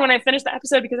sad when I finish the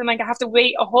episode because I'm like, I have to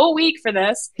wait a whole week for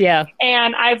this. Yeah.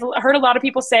 And I've heard a lot of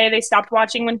people say they stopped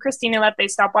watching when Christina left. They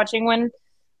stopped watching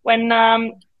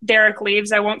when Derek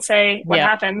leaves. I won't say what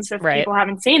happens if people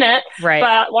haven't seen it,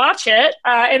 but watch it.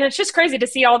 And it's just crazy to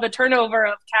see all the turnover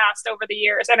of cast over the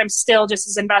years. And I'm still just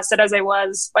as invested as I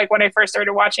was like when I first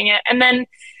started watching it. And then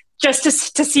just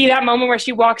to see that moment where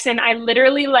she walks in, I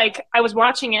literally I was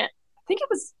watching it. I think it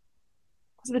was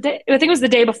the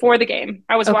day before the game.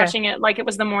 I was watching it like it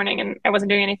was the morning and I wasn't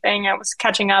doing anything. I was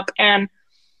catching up and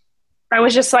I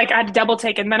was just like, I had to double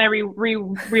take, and then I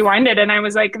rewinded, and I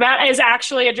was like, that is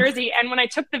actually a jersey. And when I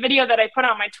took the video that I put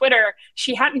on my Twitter,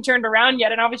 she hadn't turned around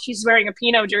yet, and obviously she's wearing a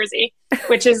Pinot jersey,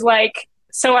 which is like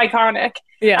so iconic.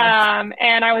 Yeah.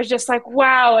 And I was just like,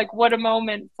 wow, like what a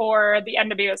moment for the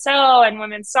NWSL and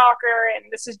women's soccer, and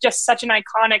this is just such an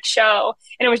iconic show.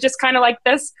 And it was just kind of like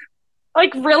this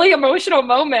like really emotional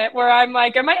moment where I'm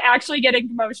like, am I actually getting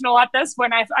emotional at this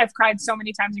when I've cried so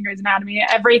many times in Grey's Anatomy?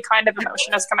 Every kind of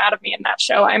emotion has come out of me in that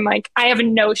show. I'm like, I have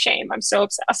no shame. I'm so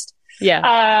obsessed.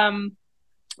 Yeah.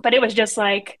 But it was just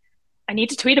like, I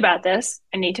need to tweet about this.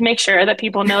 I need to make sure that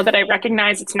people know that I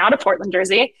recognize it's not a Portland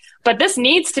jersey, but this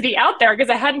needs to be out there because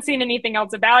I hadn't seen anything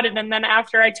else about it. And then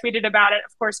after I tweeted about it,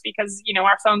 of course, because,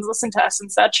 our phones listen to us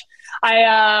and such,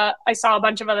 I saw a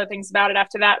bunch of other things about it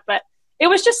after that. But it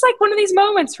was just like one of these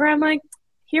moments where I'm like,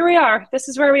 here we are. This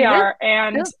is where we are.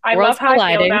 And I love how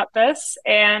I feel about this.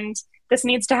 And this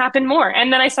needs to happen more.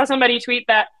 And then I saw somebody tweet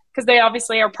that because they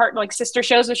obviously are part like sister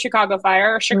shows with Chicago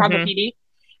Fire or Chicago PD.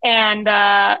 And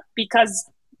because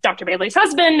Dr. Bailey's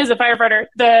husband is a firefighter,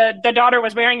 the daughter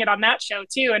was wearing it on that show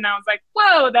too. And I was like,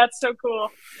 whoa, that's so cool.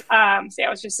 So yeah, it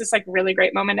was just this like really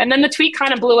great moment. And then the tweet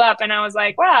kind of blew up and I was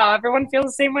like, wow, everyone feels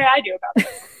the same way I do about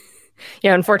it.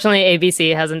 Yeah, unfortunately,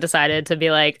 ABC hasn't decided to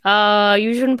be like,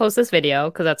 you shouldn't post this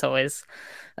video, because that's always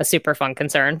a super fun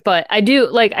concern. But I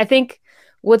do, I think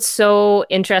what's so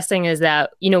interesting is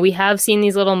that, we have seen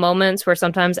these little moments where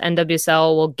sometimes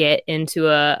NWSL will get into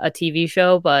a TV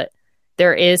show, but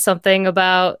there is something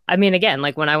about, again,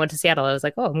 like when I went to Seattle, I was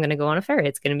like, oh, I'm going to go on a ferry.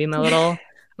 It's going to be my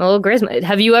little Grey's.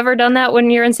 Have you ever done that when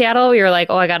you're in Seattle? You're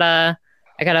like, oh,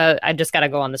 I just gotta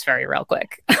go on this ferry real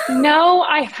quick. No,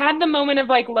 I had the moment of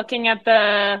like looking at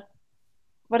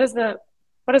what is the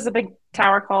big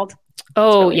tower called?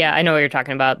 Oh yeah, I know what you're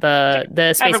talking about.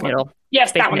 The Space Needle. Yes,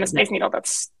 Space that one, the Space Needle.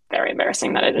 That's very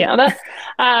embarrassing that I didn't know that.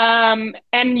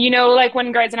 And like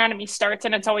when Grey's Anatomy starts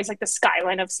and it's always like the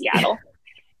skyline of Seattle.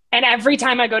 And every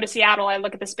time I go to Seattle, I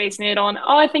look at the Space Needle and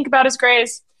all I think about is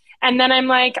Grey's. And then I'm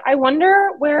like, I wonder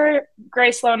where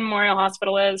Gray Sloan Memorial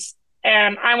Hospital is.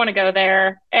 And I want to go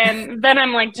there. And then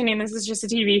I'm like, Janine, this is just a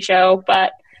TV show.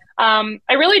 But I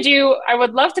really do. I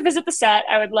would love to visit the set.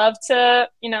 I would love to,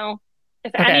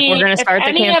 if any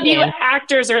of you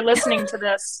actors are listening to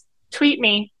this, tweet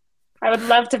me. I would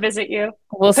love to visit you.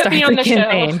 We'll start me on the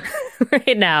campaign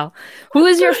right now. Who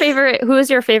is your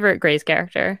favorite Grey's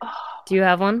character? Do you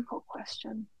have one? Cool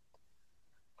question.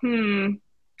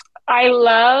 I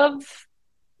love,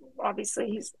 obviously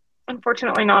he's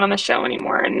unfortunately not on the show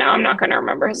anymore, and now I'm not going to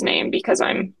remember his name because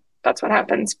that's what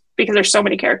happens because there's so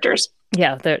many characters.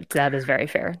 Yeah, that is very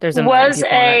fair. There's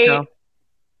a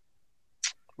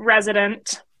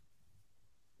resident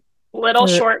little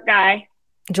short guy.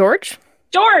 George.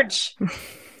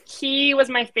 He was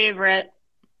my favorite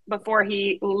before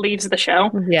he leaves the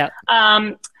show. Yeah.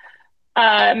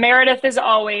 Meredith is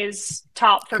always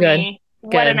top for me.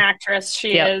 What an actress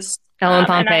she is. Ellen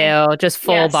Pompeo, just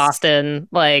full Boston,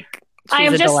 I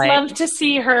have just loved to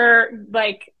see her,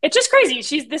 it's just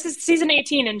crazy. This is season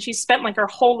 18 and she's spent her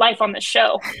whole life on the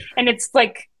show. And it's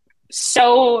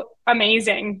so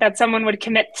amazing that someone would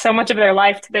commit so much of their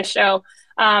life to this show.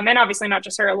 And obviously not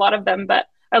just her, a lot of them, but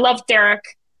I love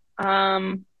Derek.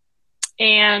 And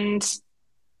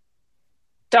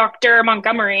Dr.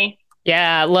 Montgomery.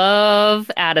 Yeah, love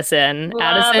Addison.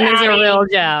 Addison is a real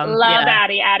gem. Love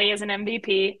Addie. Addie is an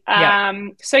MVP.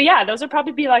 So yeah, those would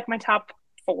probably be like my top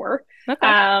 4.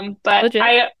 Okay. But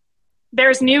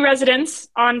there's new residents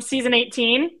on season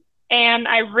 18, and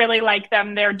I really like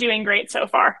them. They're doing great so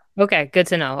far. Okay, good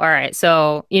to know. All right.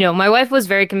 So, my wife was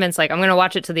very convinced, like, I'm going to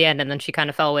watch it to the end, and then she kind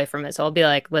of fell away from it. So I'll be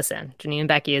like, listen, Janine and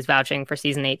Becky is vouching for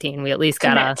season 18. We at least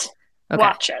got to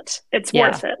watch it. It's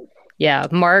worth it. Yeah,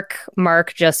 Mark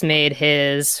just made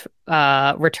his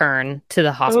return to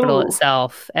the hospital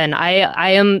itself, and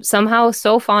I am somehow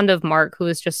so fond of Mark, who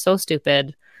is just so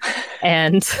stupid,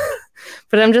 and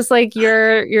but I'm just like,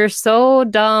 you're so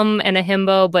dumb and a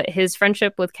himbo. But his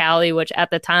friendship with Callie, which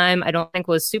at the time I don't think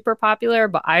was super popular,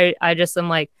 but I just am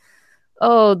like,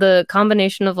 oh, the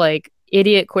combination of like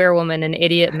idiot queer woman and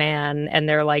idiot man, and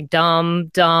they're like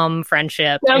dumb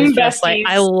friendship. Dumb just like,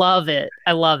 I love it.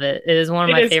 It is one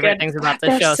of my favorite things about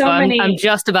the show. So I'm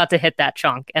just about to hit that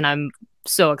chunk, and I'm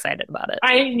so excited about it.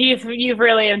 You've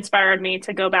really inspired me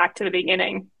to go back to the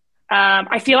beginning.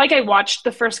 I feel like I watched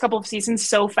the first couple of seasons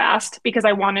so fast because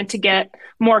I wanted to get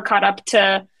more caught up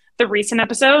to the recent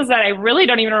episodes that I really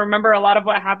don't even remember a lot of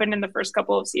what happened in the first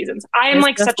couple of seasons. I am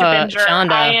like such a binger.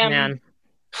 Shonda, man.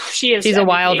 She's a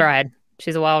wild ride.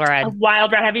 She's a wild ride. A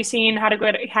wild ride. Have you seen How to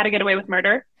Get Away with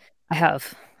Murder? I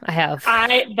have.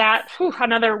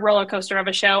 Another roller coaster of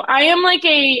a show. I am like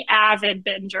a avid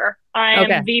binger. I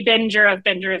am the binger of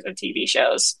bingers of TV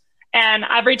shows. And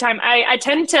every time I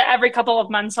tend to, every couple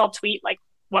of months, I'll tweet like,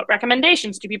 what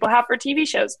recommendations do people have for TV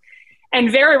shows?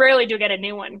 And very rarely do get a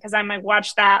new one, because I'm like,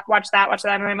 watch that.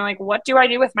 And I'm like, what do I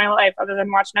do with my life other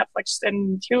than watch Netflix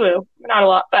and Hulu? Not a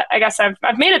lot, but I guess I've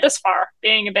made it this far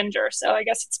being a binger. So I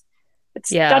guess it's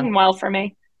done well for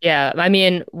me. Yeah. I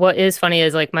mean, what is funny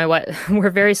is like we're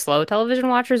very slow television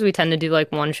watchers. We tend to do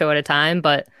like one show at a time,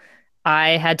 but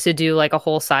I had to do like a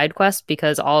whole side quest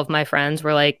because all of my friends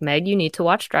were like, Meg, you need to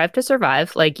watch Drive to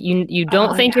Survive. Like you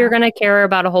don't think you're going to care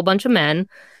about a whole bunch of men,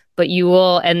 but you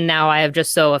will. And now I have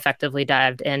just so effectively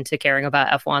dived into caring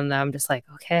about F1 that I'm just like,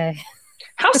 okay.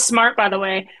 How smart, by the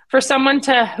way, for someone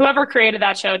whoever created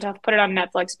that show to put it on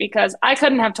Netflix, because I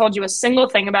couldn't have told you a single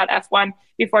thing about F1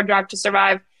 before Drive to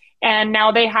Survive. And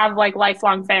now they have like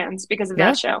lifelong fans because of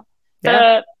that show.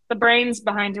 The brains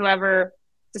behind whoever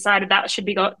decided that should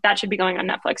be going on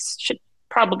Netflix should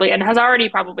probably, and has already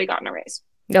probably gotten a raise.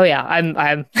 Oh yeah, I'm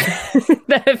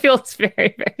that feels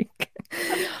very, very good.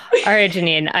 All right,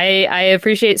 Janine, I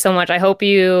appreciate so much. I hope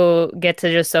you get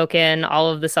to just soak in all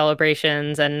of the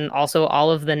celebrations and also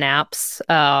all of the naps.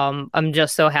 I'm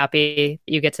just so happy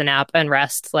you get to nap and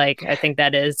rest. Like, I think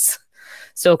that is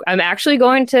so. I'm actually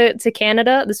going to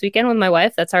Canada this weekend with my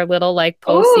wife. That's our little like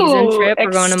post-season trip.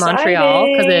 We're going to Montreal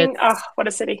because it's what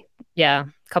a city. Yeah,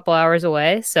 a couple hours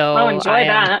away. So enjoy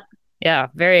that. Yeah,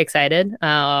 very excited.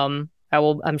 I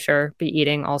will, I'm sure, be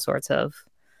eating all sorts of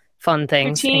fun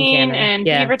things poutine in Canada. And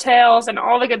beaver tails and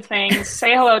all the good things.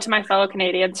 Say hello to my fellow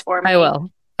Canadians for me. I will.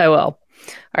 All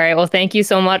right. Well, thank you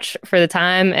so much for the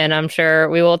time, and I'm sure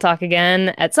we will talk again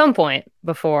at some point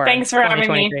before. Thanks for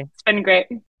having me. It's been great.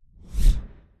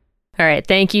 All right.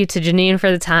 Thank you to Janine for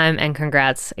the time, and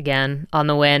congrats again on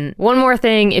the win. One more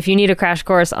thing. If you need a crash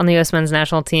course on the U.S. men's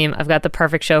national team, I've got the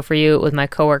perfect show for you with my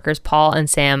coworkers Paul and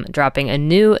Sam dropping a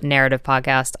new narrative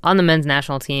podcast on the men's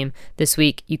national team this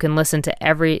week. You can listen to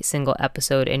every single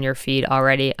episode in your feed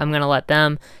already. I'm going to let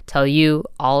them tell you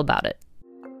all about it.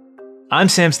 I'm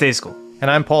Sam Stejskal. And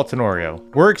I'm Paul Tenorio.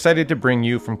 We're excited to bring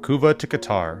you From Cuba to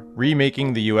Qatar,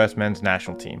 Remaking the U.S. men's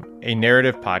national team, a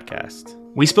narrative podcast.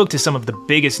 We spoke to some of the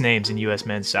biggest names in U.S.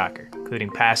 men's soccer, including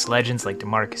past legends like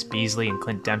DeMarcus Beasley and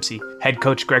Clint Dempsey, head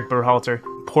coach Greg Berhalter,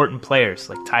 important players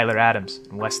like Tyler Adams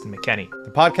and Weston McKennie.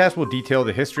 The podcast will detail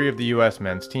the history of the U.S.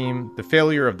 men's team, the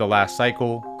failure of the last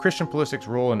cycle, Christian Pulisic's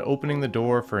role in opening the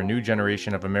door for a new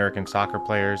generation of American soccer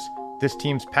players, this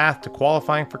team's path to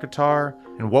qualifying for Qatar,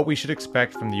 and what we should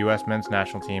expect from the U.S. men's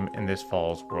national team in this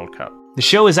fall's World Cup. The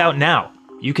show is out now.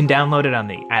 You can download it on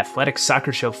the Athletic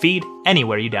Soccer Show feed,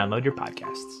 anywhere you download your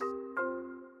podcasts.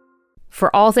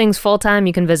 For all things Fulltime,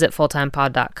 you can visit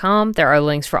fulltimepod.com. There are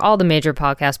links for all the major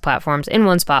podcast platforms in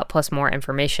one spot, plus more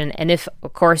information. And if,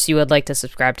 of course, you would like to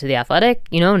subscribe to The Athletic,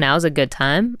 now's a good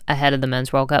time ahead of the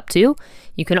Men's World Cup too.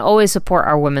 You can always support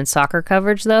our women's soccer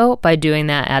coverage, though, by doing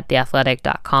that at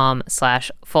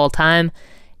theathletic.com/fulltime.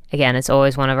 Again, it's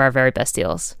always one of our very best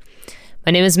deals.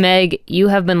 My name is Meg. You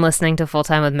have been listening to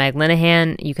Fulltime with Meg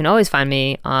Linehan. You can always find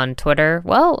me on Twitter.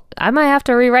 Well, I might have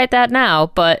to rewrite that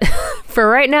now, but For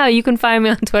right now, you can find me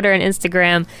on Twitter and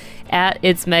Instagram at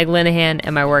It's Meg Linehan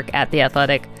and my work at The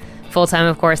Athletic. Full-time,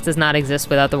 of course, does not exist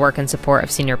without the work and support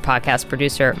of senior podcast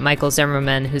producer Michael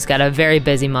Zimmerman, who's got a very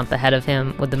busy month ahead of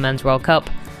him with the Men's World Cup.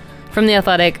 From The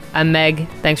Athletic, I'm Meg.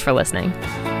 Thanks for listening.